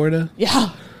parents from Florida? Yeah.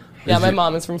 Yeah, my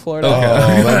mom is from Florida. Oh,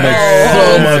 that makes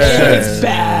so much sense. It's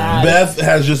bad. Beth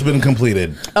has just been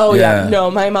completed. Oh, yeah. No,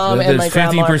 my mom and my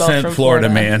grandma are both from Florida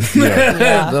man.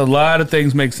 Yeah. A lot of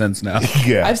things make sense now.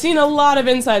 Yeah. I've seen a lot of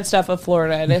inside stuff of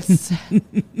Florida, and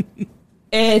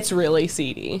it's really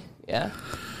seedy. Yeah.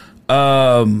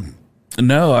 No,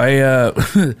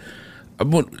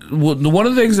 one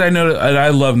of the things I know, and I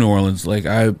love New Orleans. Like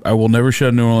I will never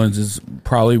shut New Orleans. Is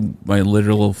probably my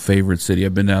literal favorite city.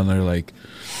 I've been down there like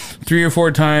 3 or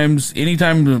 4 times.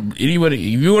 Anytime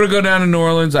anybody, if you want to go down to New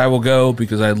Orleans, I will go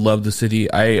because I love the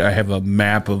city. I have a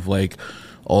map of like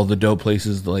all the dope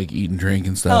places to like eat and drink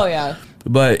and stuff. Oh, yeah.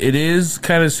 But it is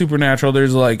kind of supernatural.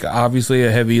 There's like obviously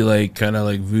a heavy like kind of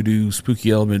like voodoo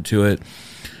spooky element to it.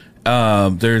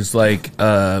 There's like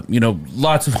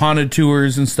lots of haunted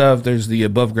tours and stuff. There's the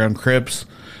above ground crypts.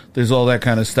 There's all that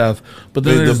kind of stuff. But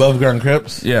then the above ground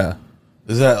crypts? Yeah.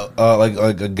 Is that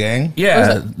like a gang?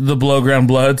 Yeah, the below ground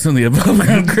bloods and the above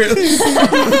ground crypts.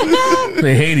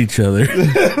 They hate each other.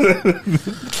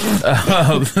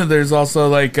 There's also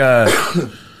like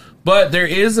but there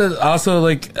is also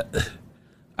like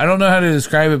I don't know how to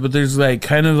describe it, but there's like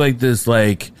kind of like this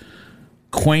like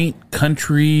quaint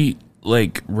country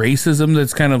like racism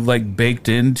that's kind of like baked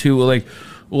into like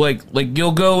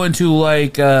you'll go into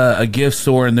like a gift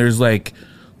store and there's like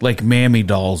mammy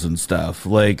dolls and stuff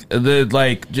but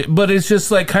it's just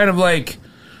like kind of like,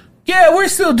 yeah, we're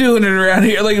still doing it around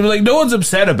here. Like no one's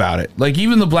upset about it. Like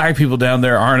even the black people down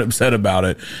there aren't upset about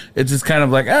it. It's just kind of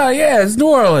like, oh yeah, it's New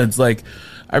Orleans. Like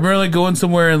I'm really going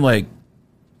somewhere and like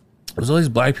was all these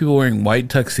black people wearing white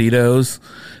tuxedos,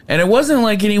 and it wasn't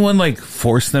like anyone like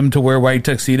forced them to wear white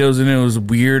tuxedos, and it was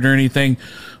weird or anything,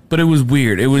 but it was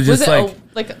weird. It was just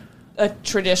like a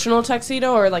traditional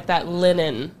tuxedo or like that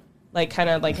linen, like kind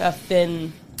of like a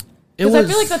thin. Because I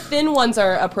feel like the thin ones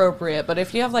are appropriate, but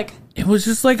if you have like... It was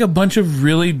just like a bunch of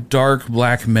really dark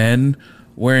black men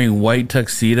wearing white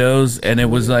tuxedos, and it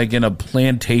was like in a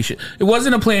plantation. It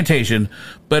wasn't a plantation,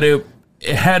 but it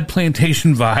had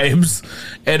plantation vibes,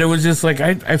 and it was just like,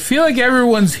 I feel like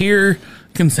everyone's here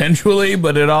consensually,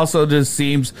 but it also just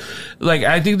seems like,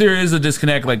 I think there is a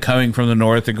disconnect, like coming from the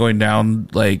north and going down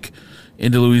like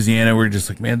into Louisiana, we're just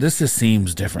like, man, this just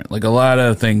seems different. Like a lot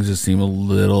of things just seem a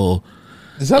little...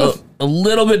 Is that a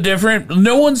little bit different?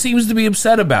 No one seems to be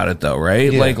upset about it, though,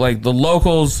 right? Yeah. Like the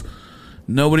locals,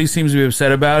 nobody seems to be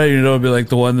upset about it. You know, it'll be like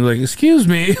the one like, "Excuse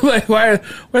me, like why are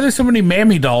there so many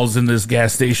mammy dolls in this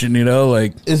gas station?" You know,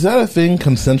 like is that a thing?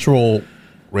 Consensual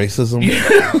racism.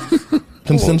 Yeah.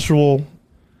 Consensual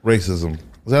racism.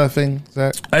 Is that a thing,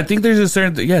 Zach? I think there's a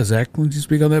certain yeah, Zach, would you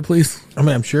speak on that, please? I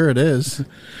mean, I'm sure it is.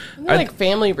 Isn't there like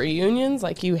family reunions,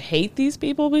 like you hate these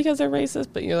people because they're racist,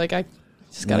 but you're like, I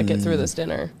just got to get through this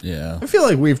dinner. Yeah. I feel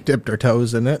like we've dipped our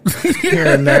toes in it here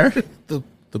and there.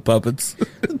 The puppets.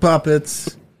 The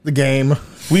puppets. The game.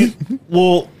 We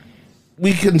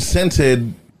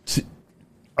consented to...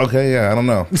 Okay, yeah, I don't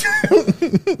know.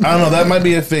 I don't know. That might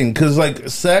be a thing. Because, like,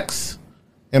 sex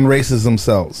and racism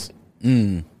sells.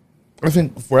 I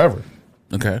think forever.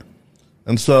 Okay.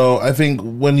 And so I think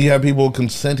when you have people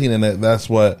consenting in it, that's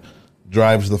what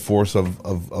drives the force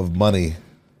of money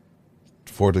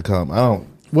for it to come. I don't.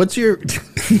 What's your?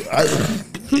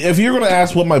 If you're going to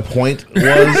ask what my point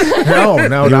was, no,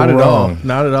 not at all.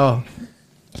 Not at all.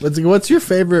 What's your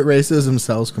favorite racism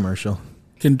sells commercial?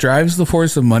 Can "Drives the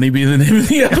Force of Money" be the name of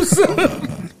the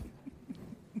episode?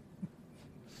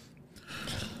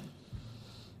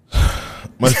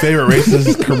 My favorite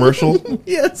racist commercial?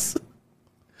 Yes.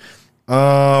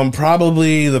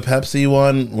 Probably the Pepsi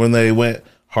one when they went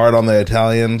hard on the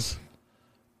Italians.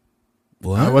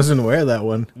 What? I wasn't aware of that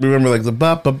one. Remember, like the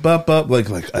bop bop bop bop, like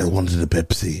I wanted a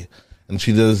Pepsi, and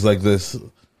she does like this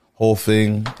whole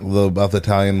thing about the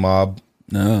Italian mob.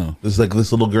 No, there's like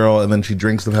this little girl, and then she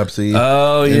drinks the Pepsi.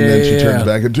 Oh yeah, and then she turns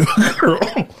back into a girl,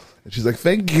 and she's like,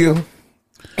 "Thank you."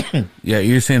 Yeah,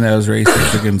 you're saying that was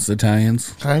racist against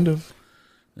Italians? Kind of.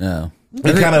 Yeah,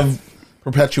 it kind of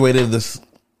perpetuated this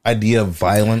idea of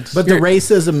violence. But the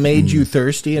racism made you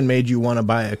thirsty and made you want to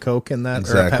buy a Coke in that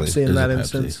exactly. or a Pepsi in that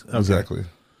instance? Okay. Exactly.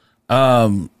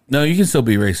 No, you can still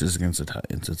be racist against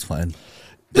Italians. It's fine.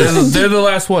 They're the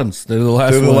last ones. They're the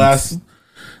last ones.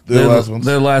 They're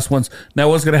the last ones. Now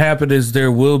what's going to happen is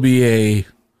there will be a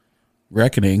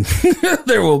reckoning.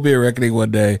 There will be a reckoning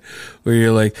one day where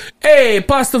you're like, "Hey,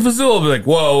 pasta fazool." I'll be like,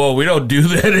 whoa, we don't do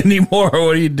that anymore.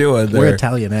 What are you doing there? We're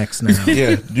Italian X now.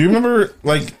 Yeah. Do you remember,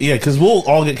 like, yeah, because we'll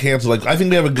all get canceled. Like, I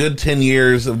think we have a good 10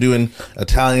 years of doing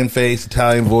Italian face,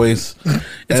 Italian voice.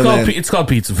 It's called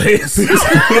pizza face.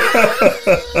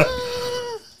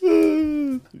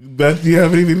 Beth, do you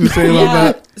have anything to say about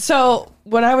that? So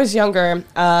when I was younger,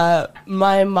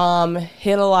 my mom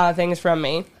hid a lot of things from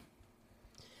me.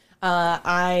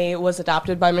 I was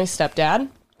adopted by my stepdad,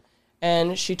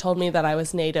 and she told me that I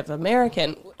was Native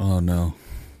American. Oh, no.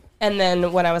 And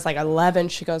then when I was like 11,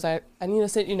 she goes, I need to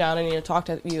sit you down. I need to talk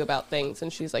to you about things.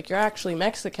 And she's like, "You're actually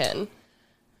Mexican."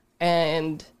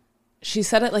 And she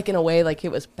said it like in a way like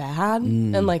it was bad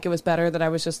and like it was better that I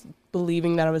was just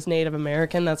believing that I was Native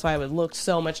American. That's why I would look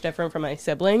so much different from my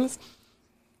siblings.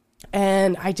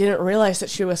 And I didn't realize that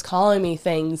she was calling me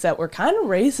things that were kind of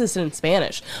racist in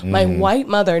Spanish. My white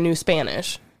mother knew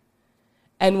Spanish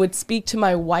and would speak to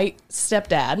my white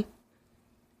stepdad,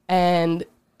 and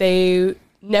they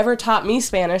never taught me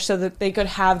Spanish so that they could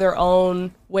have their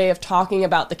own way of talking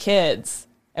about the kids,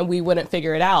 and we wouldn't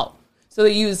figure it out. So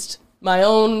they used my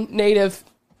own native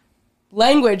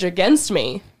language against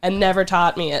me and never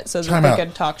taught me it so that they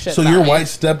could talk shit so about your me. white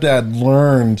stepdad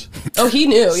learned he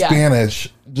knew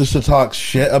Spanish just to talk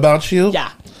shit about you?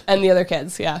 Yeah. And the other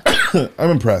kids, yeah. I'm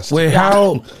impressed. Wait,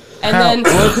 And then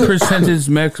what percentage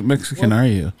Mexican are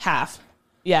you? half.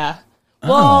 Yeah.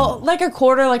 Well, like a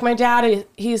quarter. Like my dad,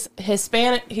 he's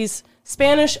Hispanic. He's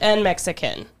Spanish and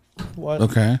Mexican. What?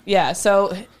 Okay. Yeah.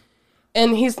 So,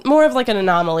 and he's more of like an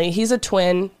anomaly. He's a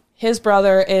twin. His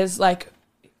brother is like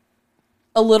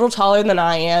a little taller than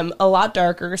I am, a lot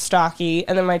darker, stocky,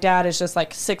 and then my dad is just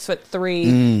like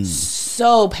 6'3",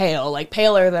 so pale, like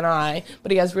paler than I,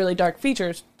 but he has really dark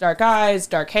features, dark eyes,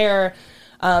 dark hair.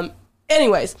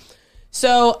 Anyways,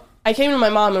 so I came to my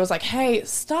mom and was like, "Hey,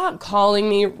 stop calling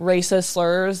me racist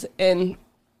slurs in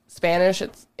Spanish.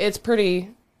 It's pretty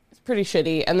pretty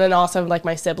shitty. And then also, like,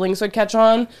 my siblings would catch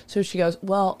on. So she goes,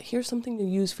 well, here's something to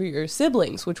use for your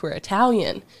siblings, which were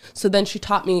Italian. So then she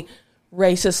taught me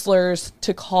racist slurs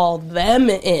to call them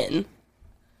in.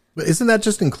 But isn't that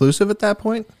just inclusive at that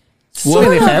point?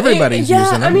 Well, if everybedy's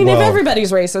using them. I mean, if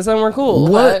everybody's racist, then we're cool.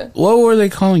 What were they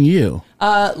calling you?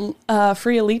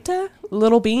 Friolita?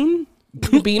 Little Bean?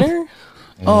 Beaner?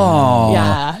 Oh.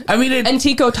 Yeah. I mean, and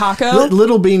Tico Taco.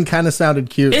 Little Bean kind of sounded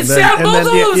cute. It sounded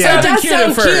cute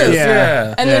at first. Cute.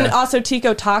 Yeah. And then also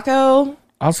Tico Taco.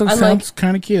 Also sounds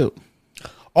kind of cute.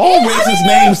 All racist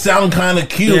names sound kind of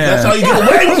cute. Yeah. That's how you get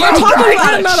away with it. You're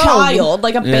talking about a child,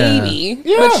 like a baby.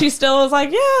 Yeah. But she still is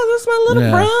like, yeah, this is my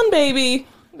little brown baby.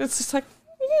 It's just like...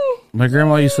 My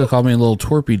grandma used to call me a little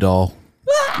Torpy doll.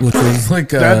 Which was like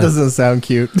that doesn't sound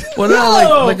cute. Well,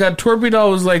 no, like a Torpy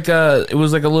doll was like it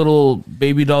was like a little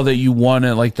baby doll that you won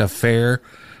at like the fair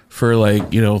for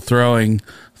like, you know, throwing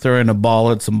a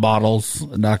ball at some bottles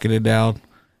and knocking it down.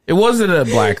 It wasn't a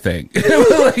black thing. Just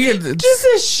a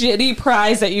shitty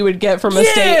prize that you would get from a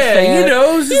state fair. You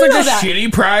know, it was just like a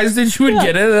shitty prize that you would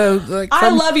get at I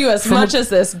love you as much as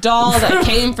this doll that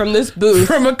came from this booth.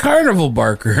 From a carnival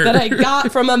barker. That I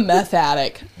got from a meth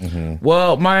addict. Mm-hmm.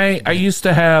 Well, I used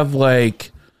to have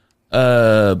like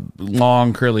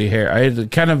long curly hair. I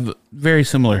had kind of very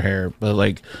similar hair, but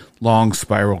like long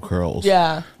spiral curls.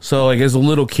 Yeah. So like as a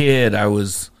little kid, I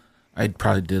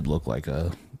probably did look like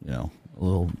a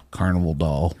little carnival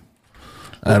doll.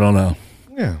 I don't know.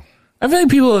 Yeah. I feel like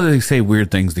people say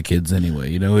weird things to kids anyway.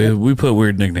 You know, we put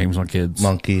weird nicknames on kids.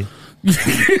 Monkey.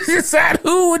 Is that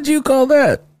who would you call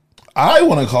that? I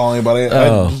want to call anybody.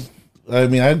 I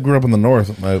mean, I grew up in the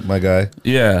north, my guy.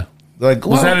 Yeah. Like,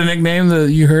 was that a nickname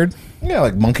that you heard? Yeah,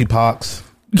 like monkeypox.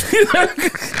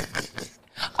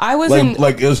 I was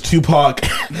like it was Tupac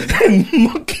and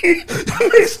Monkey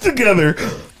mixed together.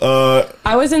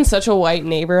 I was in such a white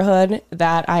neighborhood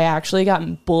that I actually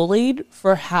got bullied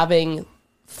for having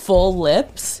full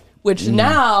lips, which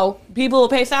now people will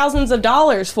pay thousands of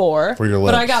dollars for your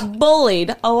lips. But I got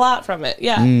bullied a lot from it.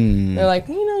 Yeah, they're like,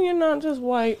 you're not just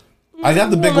white. I got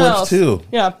the big lips too.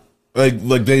 Yeah,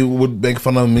 like they would make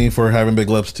fun of me for having big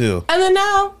lips too. And then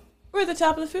now we're at the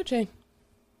top of the food chain.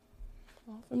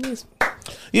 From these.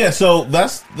 Yeah, so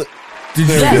that's the.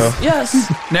 There we go.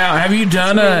 Yes. Now, have you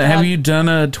done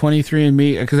a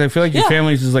 23andMe? Because I feel like your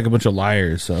family's just like a bunch of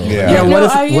liars. So yeah.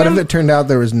 What if it turned out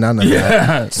there was none of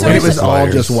that? So it was all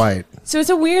just white. So it's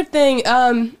a weird thing.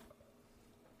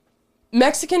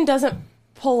 Mexican doesn't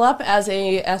pull up as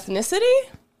a ethnicity.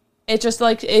 It just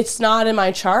like it's not in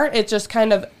my chart. It's just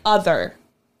kind of other.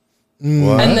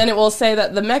 What? And then it will say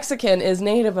that the Mexican is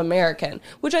Native American,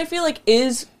 which I feel like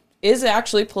is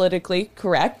actually politically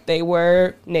correct. They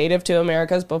were native to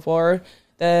Americas before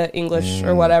the English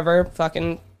or whatever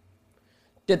fucking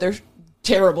did their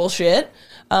terrible shit.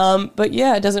 But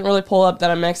yeah, it doesn't really pull up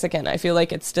that I'm Mexican. I feel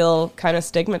like it's still kind of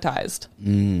stigmatized.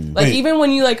 Like even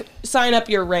when you like sign up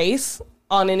your race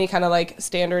on any kind of like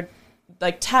standard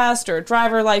like test or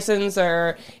driver license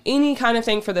or any kind of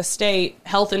thing for the state,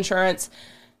 health insurance,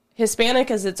 Hispanic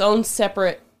is its own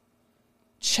separate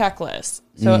checklist.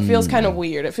 So it feels kind of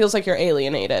weird. It feels like you're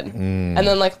alienated. And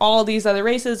then like all these other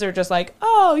races are just like,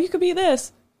 oh, you could be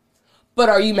this. But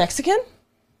are you Mexican?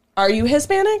 Are you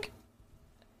Hispanic?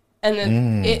 And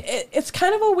then it's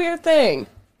kind of a weird thing.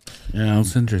 Yeah,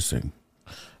 it's interesting.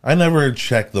 I never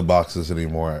check the boxes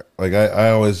anymore. Like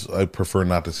I prefer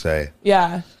not to say.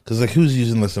 Yeah. Because like who's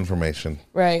using this information?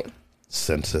 Right.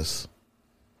 Census.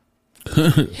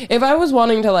 If I was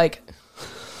wanting to like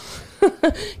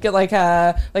get like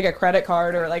a credit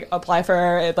card or like apply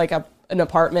for like an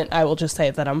apartment, I will just say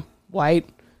that I'm white.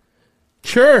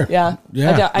 Sure. Yeah.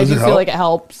 Yeah. I do feel like it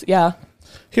helps. Yeah.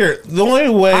 Here, the only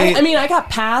way... I mean, I got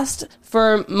passed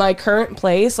for my current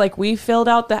place. Like, we filled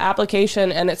out the application,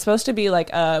 and it's supposed to be, like,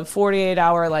 a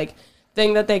 48-hour, like,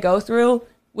 thing that they go through.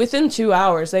 Within 2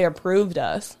 hours, they approved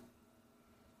us.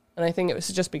 And I think it was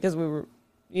just because we were,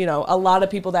 you know, a lot of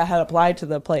people that had applied to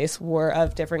the place were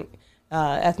of different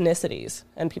ethnicities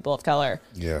and people of color.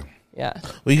 Yeah. Yeah.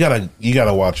 Well, you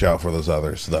gotta watch out for those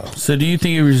others, though. So do you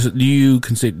think do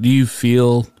you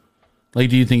feel like,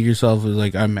 do you think yourself as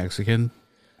like, I'm Mexican?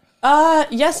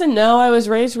 Yes and no. I was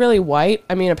raised really white.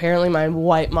 I mean, apparently my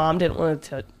white mom didn't want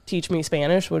to teach me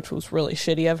Spanish, which was really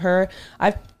shitty of her.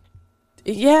 I'd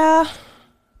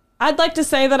like to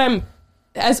say that I'm,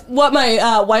 as what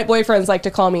my white boyfriends like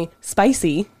to call me,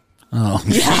 spicy. Oh,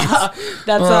 yeah.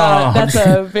 That's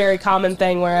a very common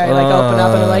thing where I like open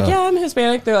up and I'm like, yeah, I'm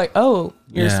Hispanic. They're like, oh,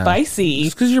 you're spicy.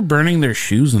 Just because you're burning their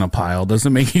shoes in a pile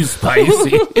doesn't make you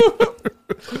spicy.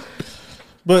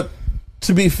 But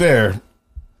to be fair,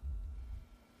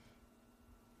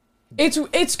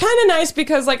 It's kind of nice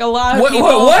because like a lot of people.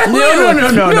 What? No.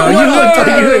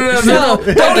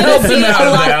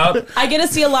 I get to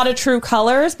see a lot of true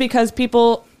colors because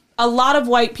a lot of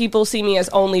white people see me as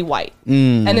only white,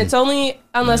 and it's only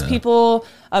unless people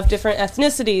of different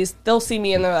ethnicities, they'll see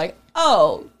me and they're like,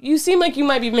 oh, you seem like you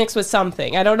might be mixed with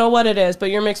something. I don't know what it is, but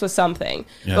you're mixed with something.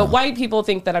 Yeah. But white people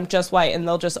think that I'm just white, and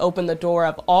they'll just open the door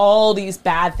of all these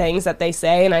bad things that they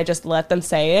say, and I just let them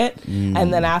say it.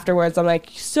 And then afterwards, I'm like,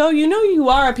 so you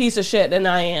are a piece of shit, and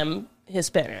I am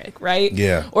Hispanic, right?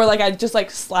 Yeah. Or like I just like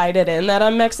slide it in that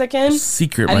I'm Mexican.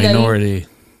 Secret minority.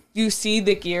 You see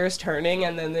the gears turning,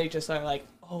 and then they just are like,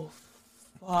 oh,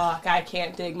 fuck, I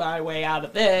can't dig my way out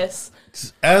of this.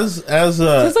 It's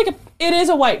like it is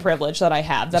a white privilege that I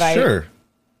have that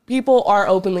people are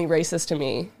openly racist to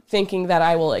me, thinking that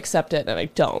I will accept it, and I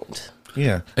don't.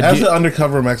 Yeah. As an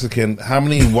undercover Mexican, how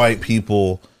many white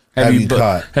people have you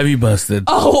caught? Have you busted?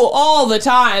 Oh, all the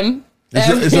time.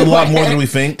 Is it a lot more than we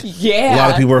think? Yeah. A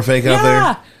lot of people are fake out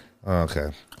there? Oh,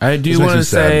 okay. I do want to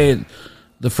say,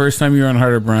 the first time you were on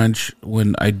Harder Brunch,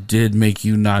 when I did make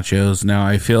you nachos, now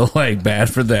I feel like bad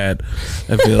for that.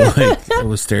 I feel like I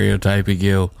was stereotyping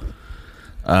you.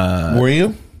 Were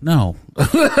you? No.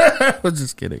 I was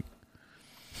just kidding.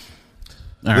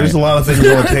 There's a lot of things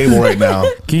on the table right now.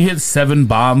 Can you hit 7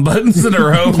 bomb buttons in a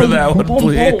row for that one,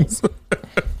 please?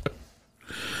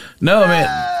 No,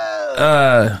 man.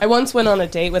 I once went on a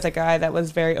date with a guy that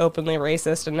was very openly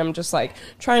racist, and I'm just like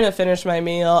trying to finish my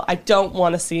meal. I don't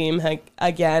want to see him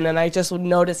again, and I just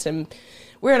noticed him.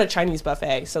 We're at a Chinese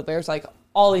buffet, so there's like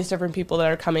all these different people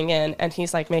that are coming in, and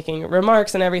he's like making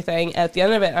remarks and everything. At the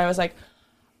end of it, I was like,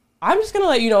 I'm just going to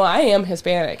let you know I am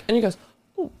Hispanic. And he goes,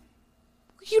 oh,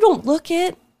 you don't look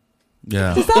it.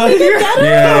 Yeah. Does that make it better?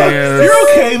 Yeah, you're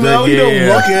okay, though. You don't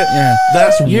look it. Yeah.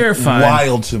 That's you're fine.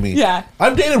 Wild to me. Yeah.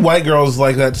 I've dated white girls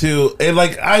like that, too. And,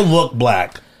 like, I look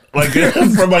black. Like,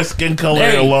 from my skin color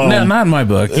alone. No, not in my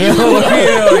book.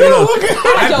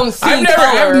 I don't see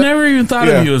I've never even thought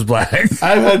of you as black.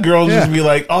 I've had girls just be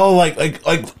like, oh, like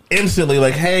instantly,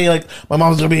 like, hey, like, my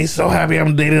mom's gonna be so happy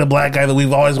I'm dating a black guy that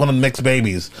we've always wanted mixed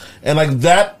babies. And, like,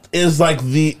 that is, like,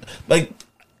 think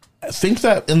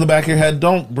that in the back of your head.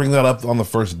 Don't bring that up on the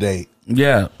first date.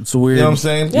 Yeah, it's weird. You know what I'm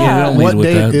saying? Yeah. What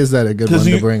date is that a good one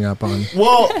to bring up on?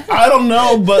 Well, I don't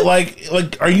know, but, like,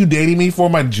 are you dating me for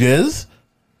my jizz?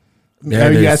 Yeah,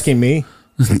 are you asking me?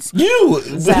 You,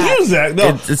 Zach.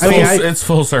 No, it's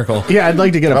full circle. Yeah, I'd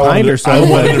like to get a pint or so.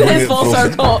 It's full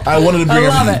circle. I wanted to bring I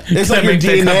love it. It's like your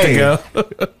DNA.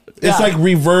 It's like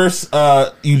reverse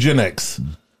eugenics.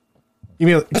 You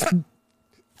mean?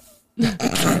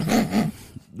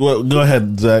 Well, go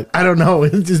ahead, Zach. I don't know.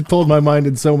 It just pulled my mind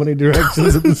in so many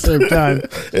directions at the same time.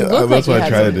 That's what I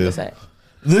try to do.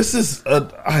 This is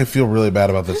I feel really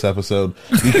bad about this episode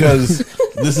because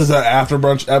this is an after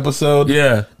brunch episode.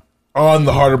 Yeah. On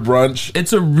the Harder Brunch.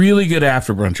 It's a really good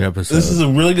after brunch episode. This is a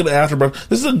really good after brunch.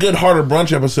 This is a good Harder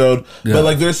Brunch episode, but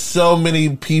like there's so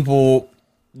many people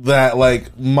that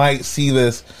like might see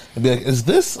this and be like, is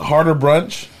this Harder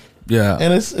Brunch? Yeah.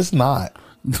 And it's not.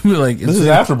 Like this is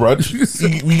after brunch.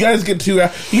 you guys get you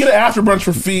get an after brunch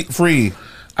for free.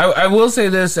 I will say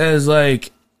this as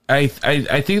like I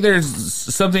think there's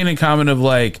something in common of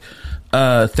like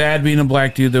Thad being a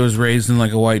black dude that was raised in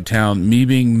like a white town, me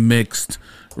being mixed,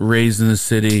 raised in the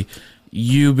city,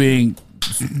 you being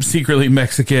secretly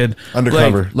Mexican,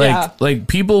 undercover. Like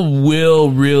people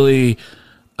will really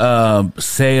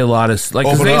say a lot of like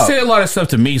 'cause they say a lot of stuff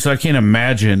to me, so I can't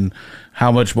imagine how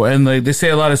much more, and like they say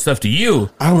a lot of stuff to you.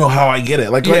 I don't know how I get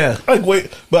it. Like wait,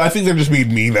 but I think they're just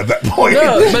being mean at that point.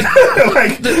 No,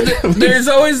 but there's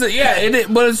always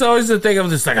but it's always the thing of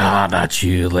just like, oh, not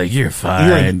you. Like you're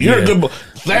fine. You're a good.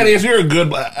 Thaddeus, you're a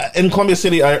good. In Columbia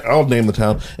City, I'll name the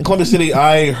town. In Columbia City,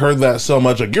 I heard that so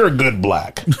much. Like you're a good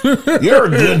black. You're a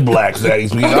good black,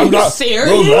 Thaddeus. I'm not serious?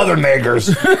 Those other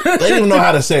niggers. They didn't even know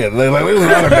how to say it. They like those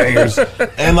other niggers,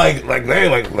 and like they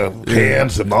like the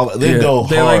pants and all that. They go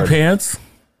hard. They like pants.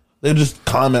 They just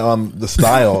comment on the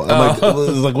style.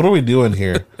 I'm like, what are we doing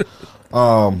here?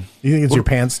 You think it's your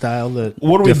pants style that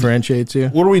differentiates you?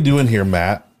 What are we doing here,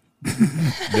 Matt?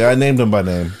 Yeah, I named him by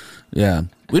name. Yeah,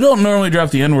 we don't normally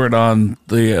drop the N-word on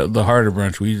the Harder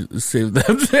Brunch. We save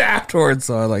them afterwards,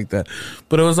 so I like that.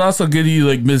 But it was also good you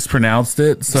like mispronounced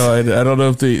it, so I don't know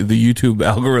if the YouTube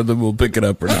algorithm will pick it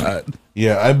up or not.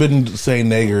 Yeah, I've been saying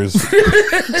niggers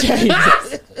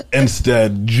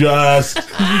instead, just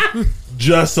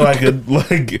so I could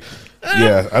like.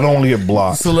 Yeah, I don't want to get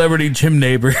blocked. Celebrity gym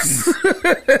neighbors.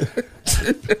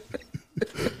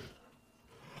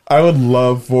 I would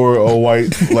love for a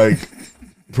white like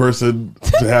person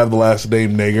to have the last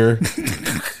name nigger.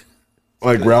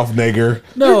 Like Ralph Nager.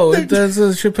 No, that's a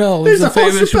Chappelle. There's It's a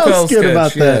whole Chappelle skit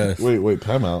about that. Wait,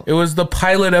 time out. It was the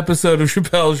pilot episode of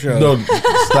Chappelle's show. No,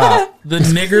 stop. The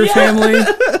nigger family.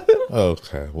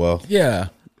 Okay, well. Yeah,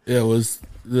 it was.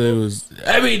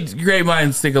 I mean, great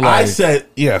minds think alike. I said,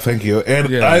 yeah, thank you. And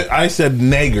Yeah. I said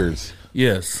nagers.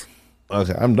 Yes.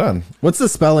 Okay, I'm done. What's the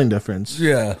spelling difference?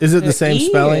 Yeah. Is it the same E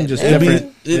spelling, just and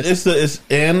different? It's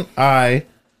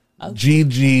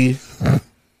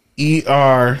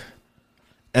NIGGER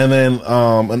and then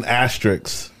an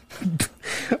asterisk.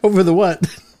 Over the what?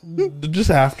 Just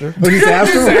after. Oh, just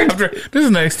after?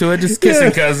 Just next to it, just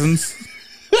kissing cousins.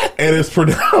 And it's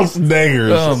pronounced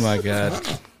nagers. Oh my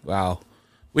god! Wow,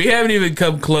 we haven't even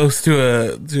come close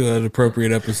to an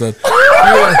appropriate episode.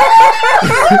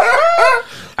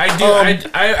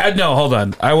 I no, hold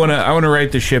on. I want to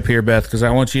right the ship here, Beth, because I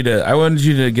want you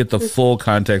to get the full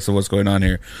context of what's going on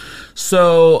here.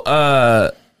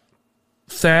 So,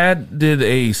 Thad did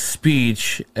a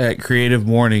speech at Creative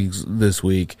Mornings this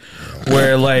week,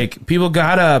 where like people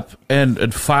got up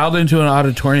and filed into an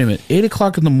auditorium at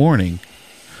 8:00 in the morning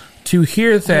to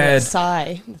hear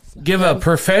Thad give a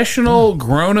professional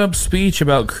grown-up speech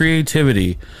about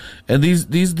creativity. And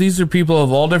these are people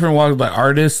of all different walks, like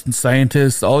artists and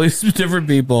scientists, all these different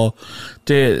people.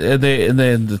 And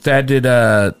then Thad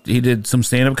did some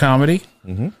stand-up comedy,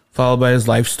 followed by his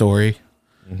life story,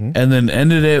 and then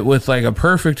ended it with like a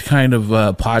perfect kind of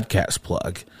podcast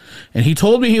plug. And he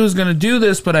told me he was going to do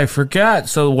this, but I forgot.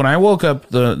 So when I woke up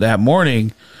that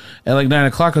morning at like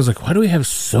 9:00, I was like, why do we have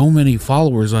so many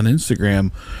followers on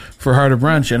Instagram for Heart of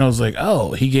Brunch? And I was like,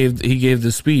 oh, he gave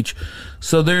the speech.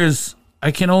 So I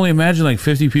can only imagine like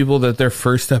 50 people that their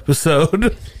first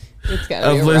episode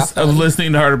of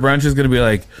listening to Heart of Brunch is going to be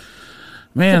like,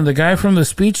 man, the guy from the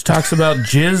speech talks about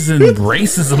jizz and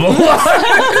racism a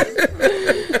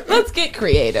lot. Let's get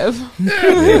creative.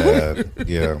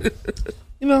 Yeah.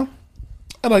 You know,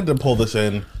 I'd like to pull this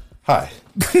in. Hi.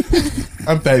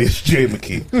 I'm Thaddeus J.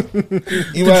 McKee. The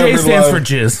J stands for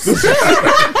jizz.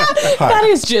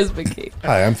 Thaddeus Jizz McKee.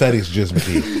 Hi, I'm Thaddeus Jizz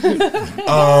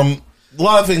McKee. A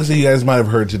lot of things that you guys might have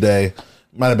heard today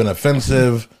might have been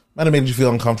offensive, might have made you feel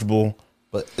uncomfortable,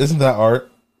 but isn't that art?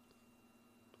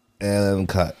 And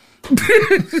cut.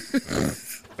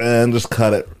 And just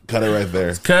cut it right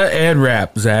there. Cut and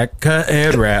wrap, Zach. Cut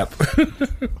and wrap.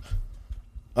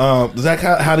 Zach,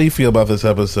 how do you feel about this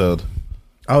episode?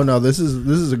 Oh no, this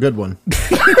is a good one.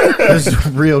 This is a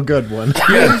real good one.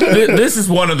 Yeah, this is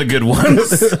one of the good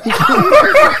ones.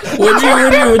 Would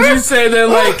you say that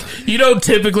like you don't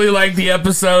typically like the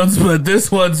episodes, but this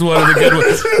one's one of the good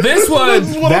ones? This one,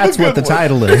 that's what the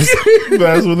title is.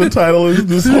 That's what the title is.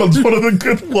 This one's one of the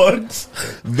good ones.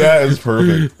 That is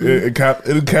perfect. It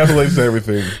encapsulates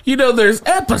everything. You know, there's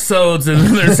episodes and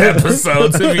then there's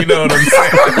episodes. If you know what I'm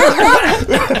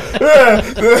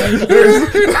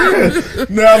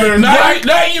saying. Now there's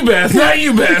not you, Beth. Not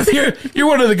you, Beth. You're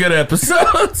one of the good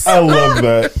episodes. I love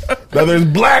that. Now there's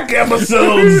black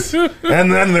episodes,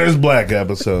 and then there's black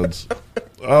episodes.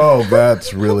 Oh,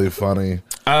 that's really funny.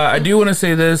 I do want to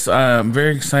say this. I'm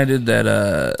very excited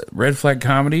that Red Flag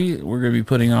Comedy, we're going to be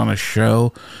putting on a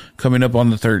show coming up on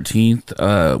the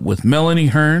 13th with Melanie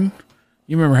Hearn.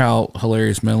 You remember how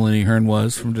hilarious Melanie Hearn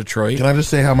was from Detroit? Can I just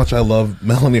say how much I love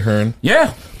Melanie Hearn?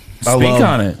 Yeah. Speak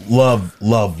on it. Love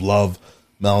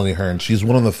Melanie Hearn. She's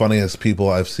one of the funniest people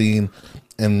I've seen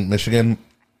in Michigan.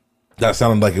 That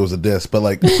sounded like it was a diss, but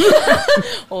like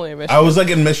Only I was like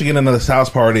in Michigan in this house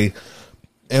party,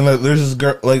 and like, there's this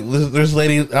girl, like there's this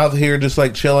lady out here just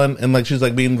like chilling, and like she's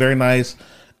like being very nice,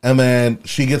 and then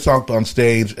she gets up on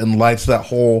stage and lights that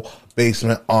whole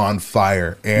basement on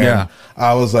fire, and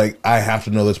I was like, I have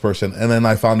to know this person, and then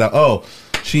I found out, oh,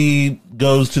 she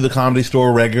goes to the Comedy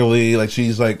Store regularly, like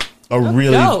she's like a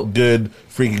really good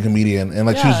freaking comedian, and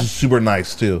like she's just super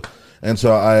nice too. And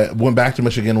so I went back to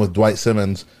Michigan with Dwight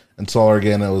Simmons and saw her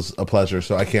again. It was a pleasure.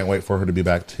 So I can't wait for her to be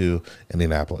back to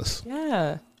Indianapolis.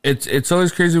 Yeah. It's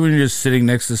always crazy when you're just sitting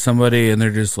next to somebody and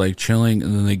they're just like chilling,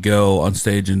 and then they go on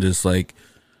stage and just like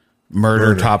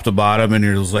murder top to bottom, and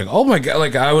you're just like, oh my god!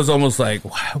 Like I was almost like,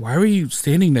 why were you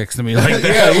standing next to me like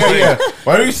that? Yeah.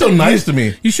 Why are you so nice to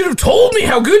me? You should have told me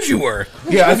how good you were.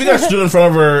 Yeah, I think I stood in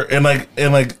front of her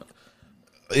and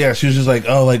yeah, she was just like,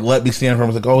 oh, like let me stand for him.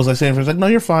 I was like, oh, was I standing for him? I was like, no,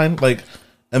 you're fine. Like,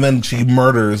 and then she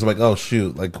murders. I'm like, oh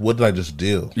shoot! Like, what did I just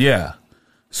do? Yeah.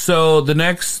 So the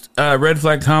next Red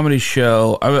Flag Comedy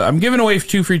show, I'm giving away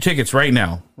 2 free tickets right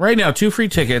now. Right now, 2 free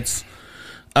tickets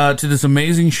to this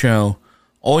amazing show.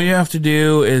 All you have to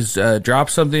do is drop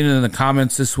something in the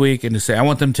comments this week and just say, I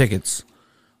want them tickets.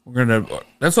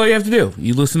 That's all you have to do.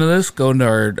 You listen to this, go into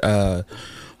our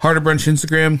Heart of Brunch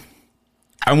Instagram,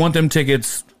 I want them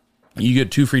tickets. You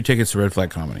get 2 free tickets to Red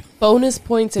Flag Comedy. Bonus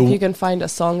points if you can find a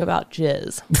song about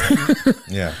jizz.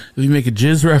 Yeah. If you make a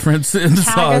jizz reference in the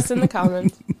Tag song. us in the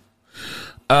comments.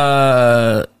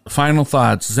 Final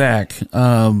thoughts, Zach.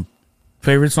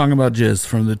 Favorite song about jizz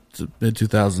from the mid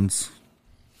 2000s?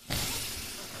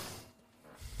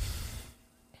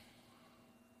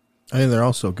 I mean, they're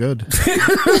all so good. It's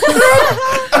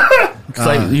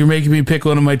like you're making me pick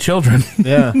one of my children.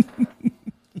 Yeah.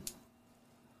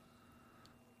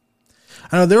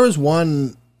 I know there was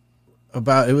one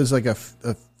about, it was like a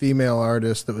female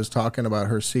artist that was talking about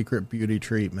her secret beauty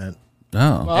treatment.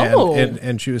 Oh. Oh.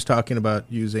 And she was talking about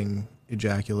using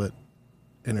ejaculate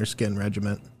in her skin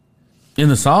regimen. In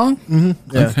the song?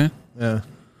 Mm-hmm. Yeah. Okay. Yeah.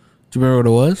 Do you remember what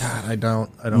it was? God, I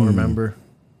don't remember.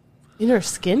 In her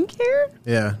skincare?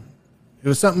 Yeah. It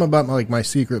was something about my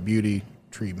secret beauty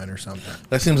treatment or something.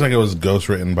 That seems like it was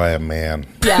ghostwritten by a man.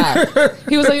 Yeah.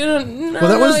 He was like,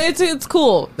 no, it's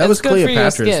cool. That It's was good for your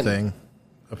Cleopatra's skin. thing,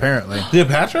 apparently.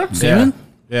 Cleopatra? Semen?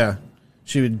 Yeah.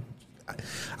 She would,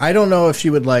 I don't know if she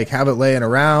would have it laying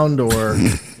around or,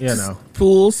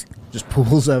 Pools. just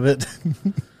pools of it.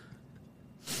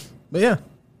 But yeah,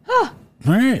 All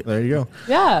right. there you go.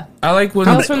 Yeah. I like when.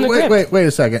 Tales from the crypt. Wait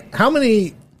a second. How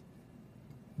many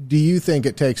do you think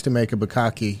it takes to make a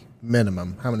bukkake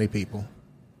minimum? How many people?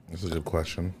 That's a good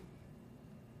question.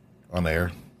 On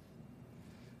air.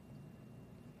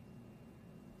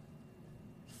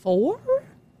 4?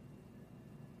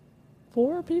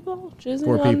 4 people jizzing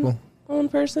 4 on people. one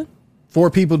person? 4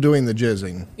 people doing the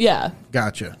jizzing. Yeah.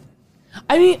 Gotcha.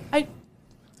 I mean,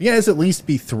 You guys at least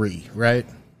be 3, right?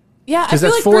 I Because feel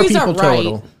that's like 4 threes people are right.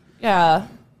 total. Yeah.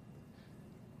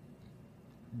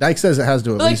 Dyke says it has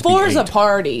to at But least 4 be is 8. a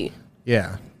party.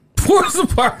 Yeah. 4's a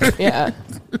party. Yeah.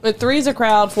 But 3's a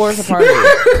crowd, 4's a party.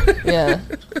 Yeah.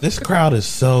 This crowd is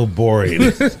so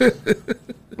boring.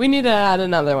 We need to add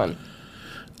another one.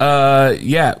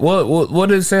 Yeah. Well, what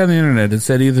did it say on the internet? It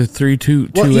said either 3, 2,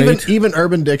 2, Well, 8. even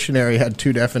Urban Dictionary had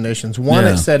 2 definitions. One,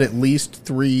 Yeah. it said at least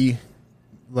 3,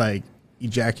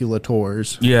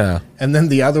 ejaculators. Yeah. And then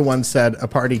the other one said a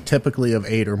party typically of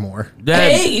 8 or more.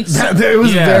 8! It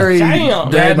was Yeah. very,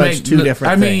 Damn. very That much make- 2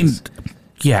 different things.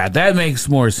 yeah, that makes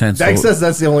more sense. Dyke though. says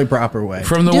that's the only proper way.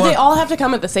 From the Do one, they all have to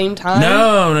come at the same time?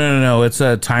 No. It's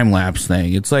a time lapse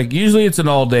thing. It's like usually it's an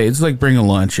all day. It's like bring a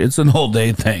lunch. It's an all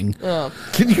day thing. Oh.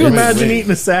 Can you imagine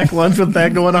eating a sack lunch with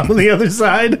that going on the other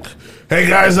side? Hey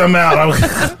guys, I'm out.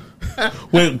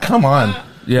 Wait, come on.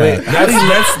 Yeah, Wait,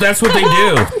 that's what they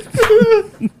do.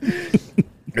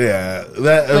 Yeah,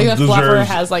 that Like the fluffer deserves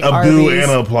has, like, a boo Arby's.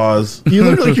 and an applause. You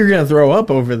look like you're going to throw up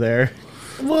over there.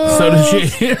 So did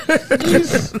she.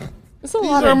 It's a These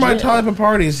lot are of my jizz. type of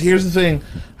parties. Here's the thing: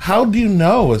 how do you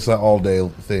know it's an all day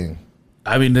thing?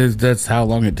 I mean, that's how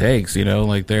long it takes.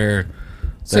 Like they're.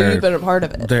 So you've been a part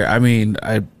of it. There. I mean,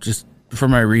 I just for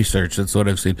my research, that's what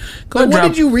I've seen. But what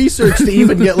did you research to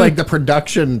even get the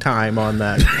production time on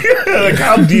that? Like,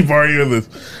 how deep are you in this?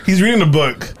 He's reading a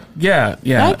book. Yeah.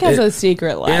 That has a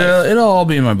secret life. It'll all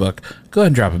be in my book. Go ahead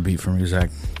and drop a beat for me, Zach.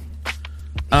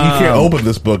 You can't open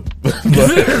this book.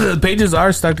 The pages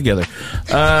are stuck together.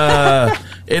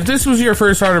 If this was your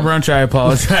first Harder Brunch, I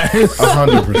apologize.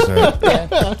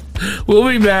 100%. We'll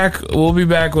be back. We'll be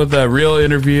back with a real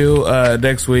interview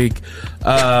next week.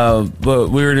 But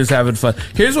we were just having fun.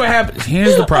 Here's what happened.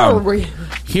 Here's the problem.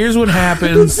 Here's what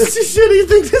happens. It's a shitty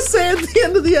thing to say at the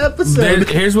end of the episode.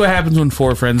 Here's what happens when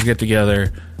 4 friends get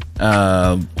together.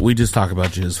 We just talk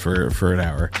about jizz for an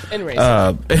hour. And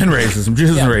racism. And racism.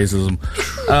 Jizz and racism.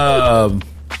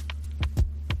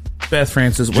 Beth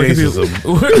Francis. Where can people-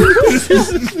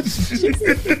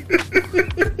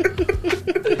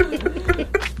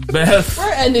 Beth.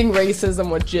 We're ending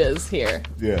racism with jizz here.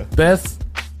 Yeah. Beth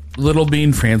Little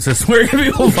Bean Francis. Where can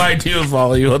people find you and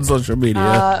follow you on social media?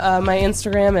 My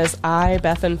Instagram is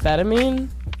iBethamphetamine.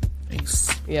 Thanks.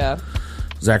 Yeah.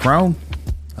 Zach Rome.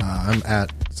 I'm at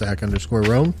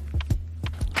Zach_Rome.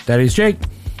 Daddy's Jake.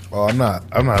 Oh, I'm not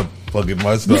plugging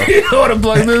my stuff. You want to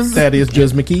plug this? That is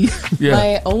Jiz McKee. Yeah.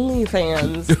 My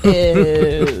OnlyFans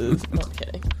is...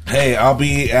 Okay. Hey, I'll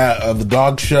be at the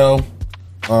dog show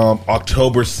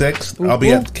October 6th. I'll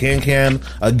be at Can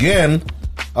again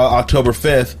October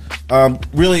 5th.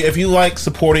 Really, if you like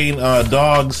supporting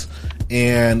dogs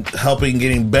and helping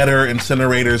getting better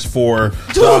incinerators for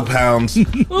dog pounds,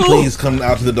 please come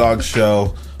out to the dog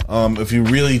show. If you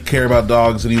really care about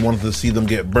dogs and you want to see them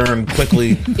get burned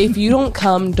quickly, If you don't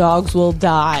come, dogs will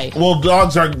die. well,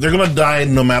 they're gonna die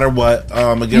no matter what.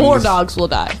 Again, More dogs will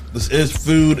die. This is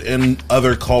food and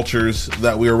other cultures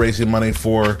that we are raising money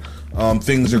for.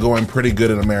 Things are going pretty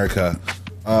good in America.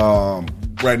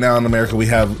 right now in America, we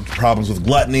have problems with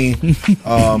gluttony,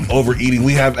 overeating.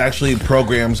 We have actually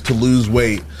programs to lose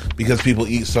weight because people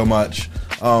eat so much.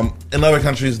 In other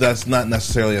countries, that's not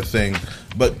necessarily a thing.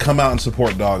 But come out and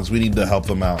support dogs. We need to help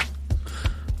them out.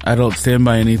 I don't stand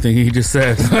by anything he just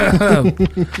said.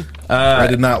 I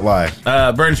did not lie.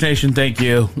 Burns Nation, thank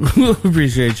you.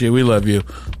 Appreciate you. We love you.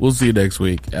 We'll see you next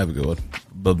week. Have a good one.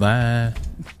 Bye-bye.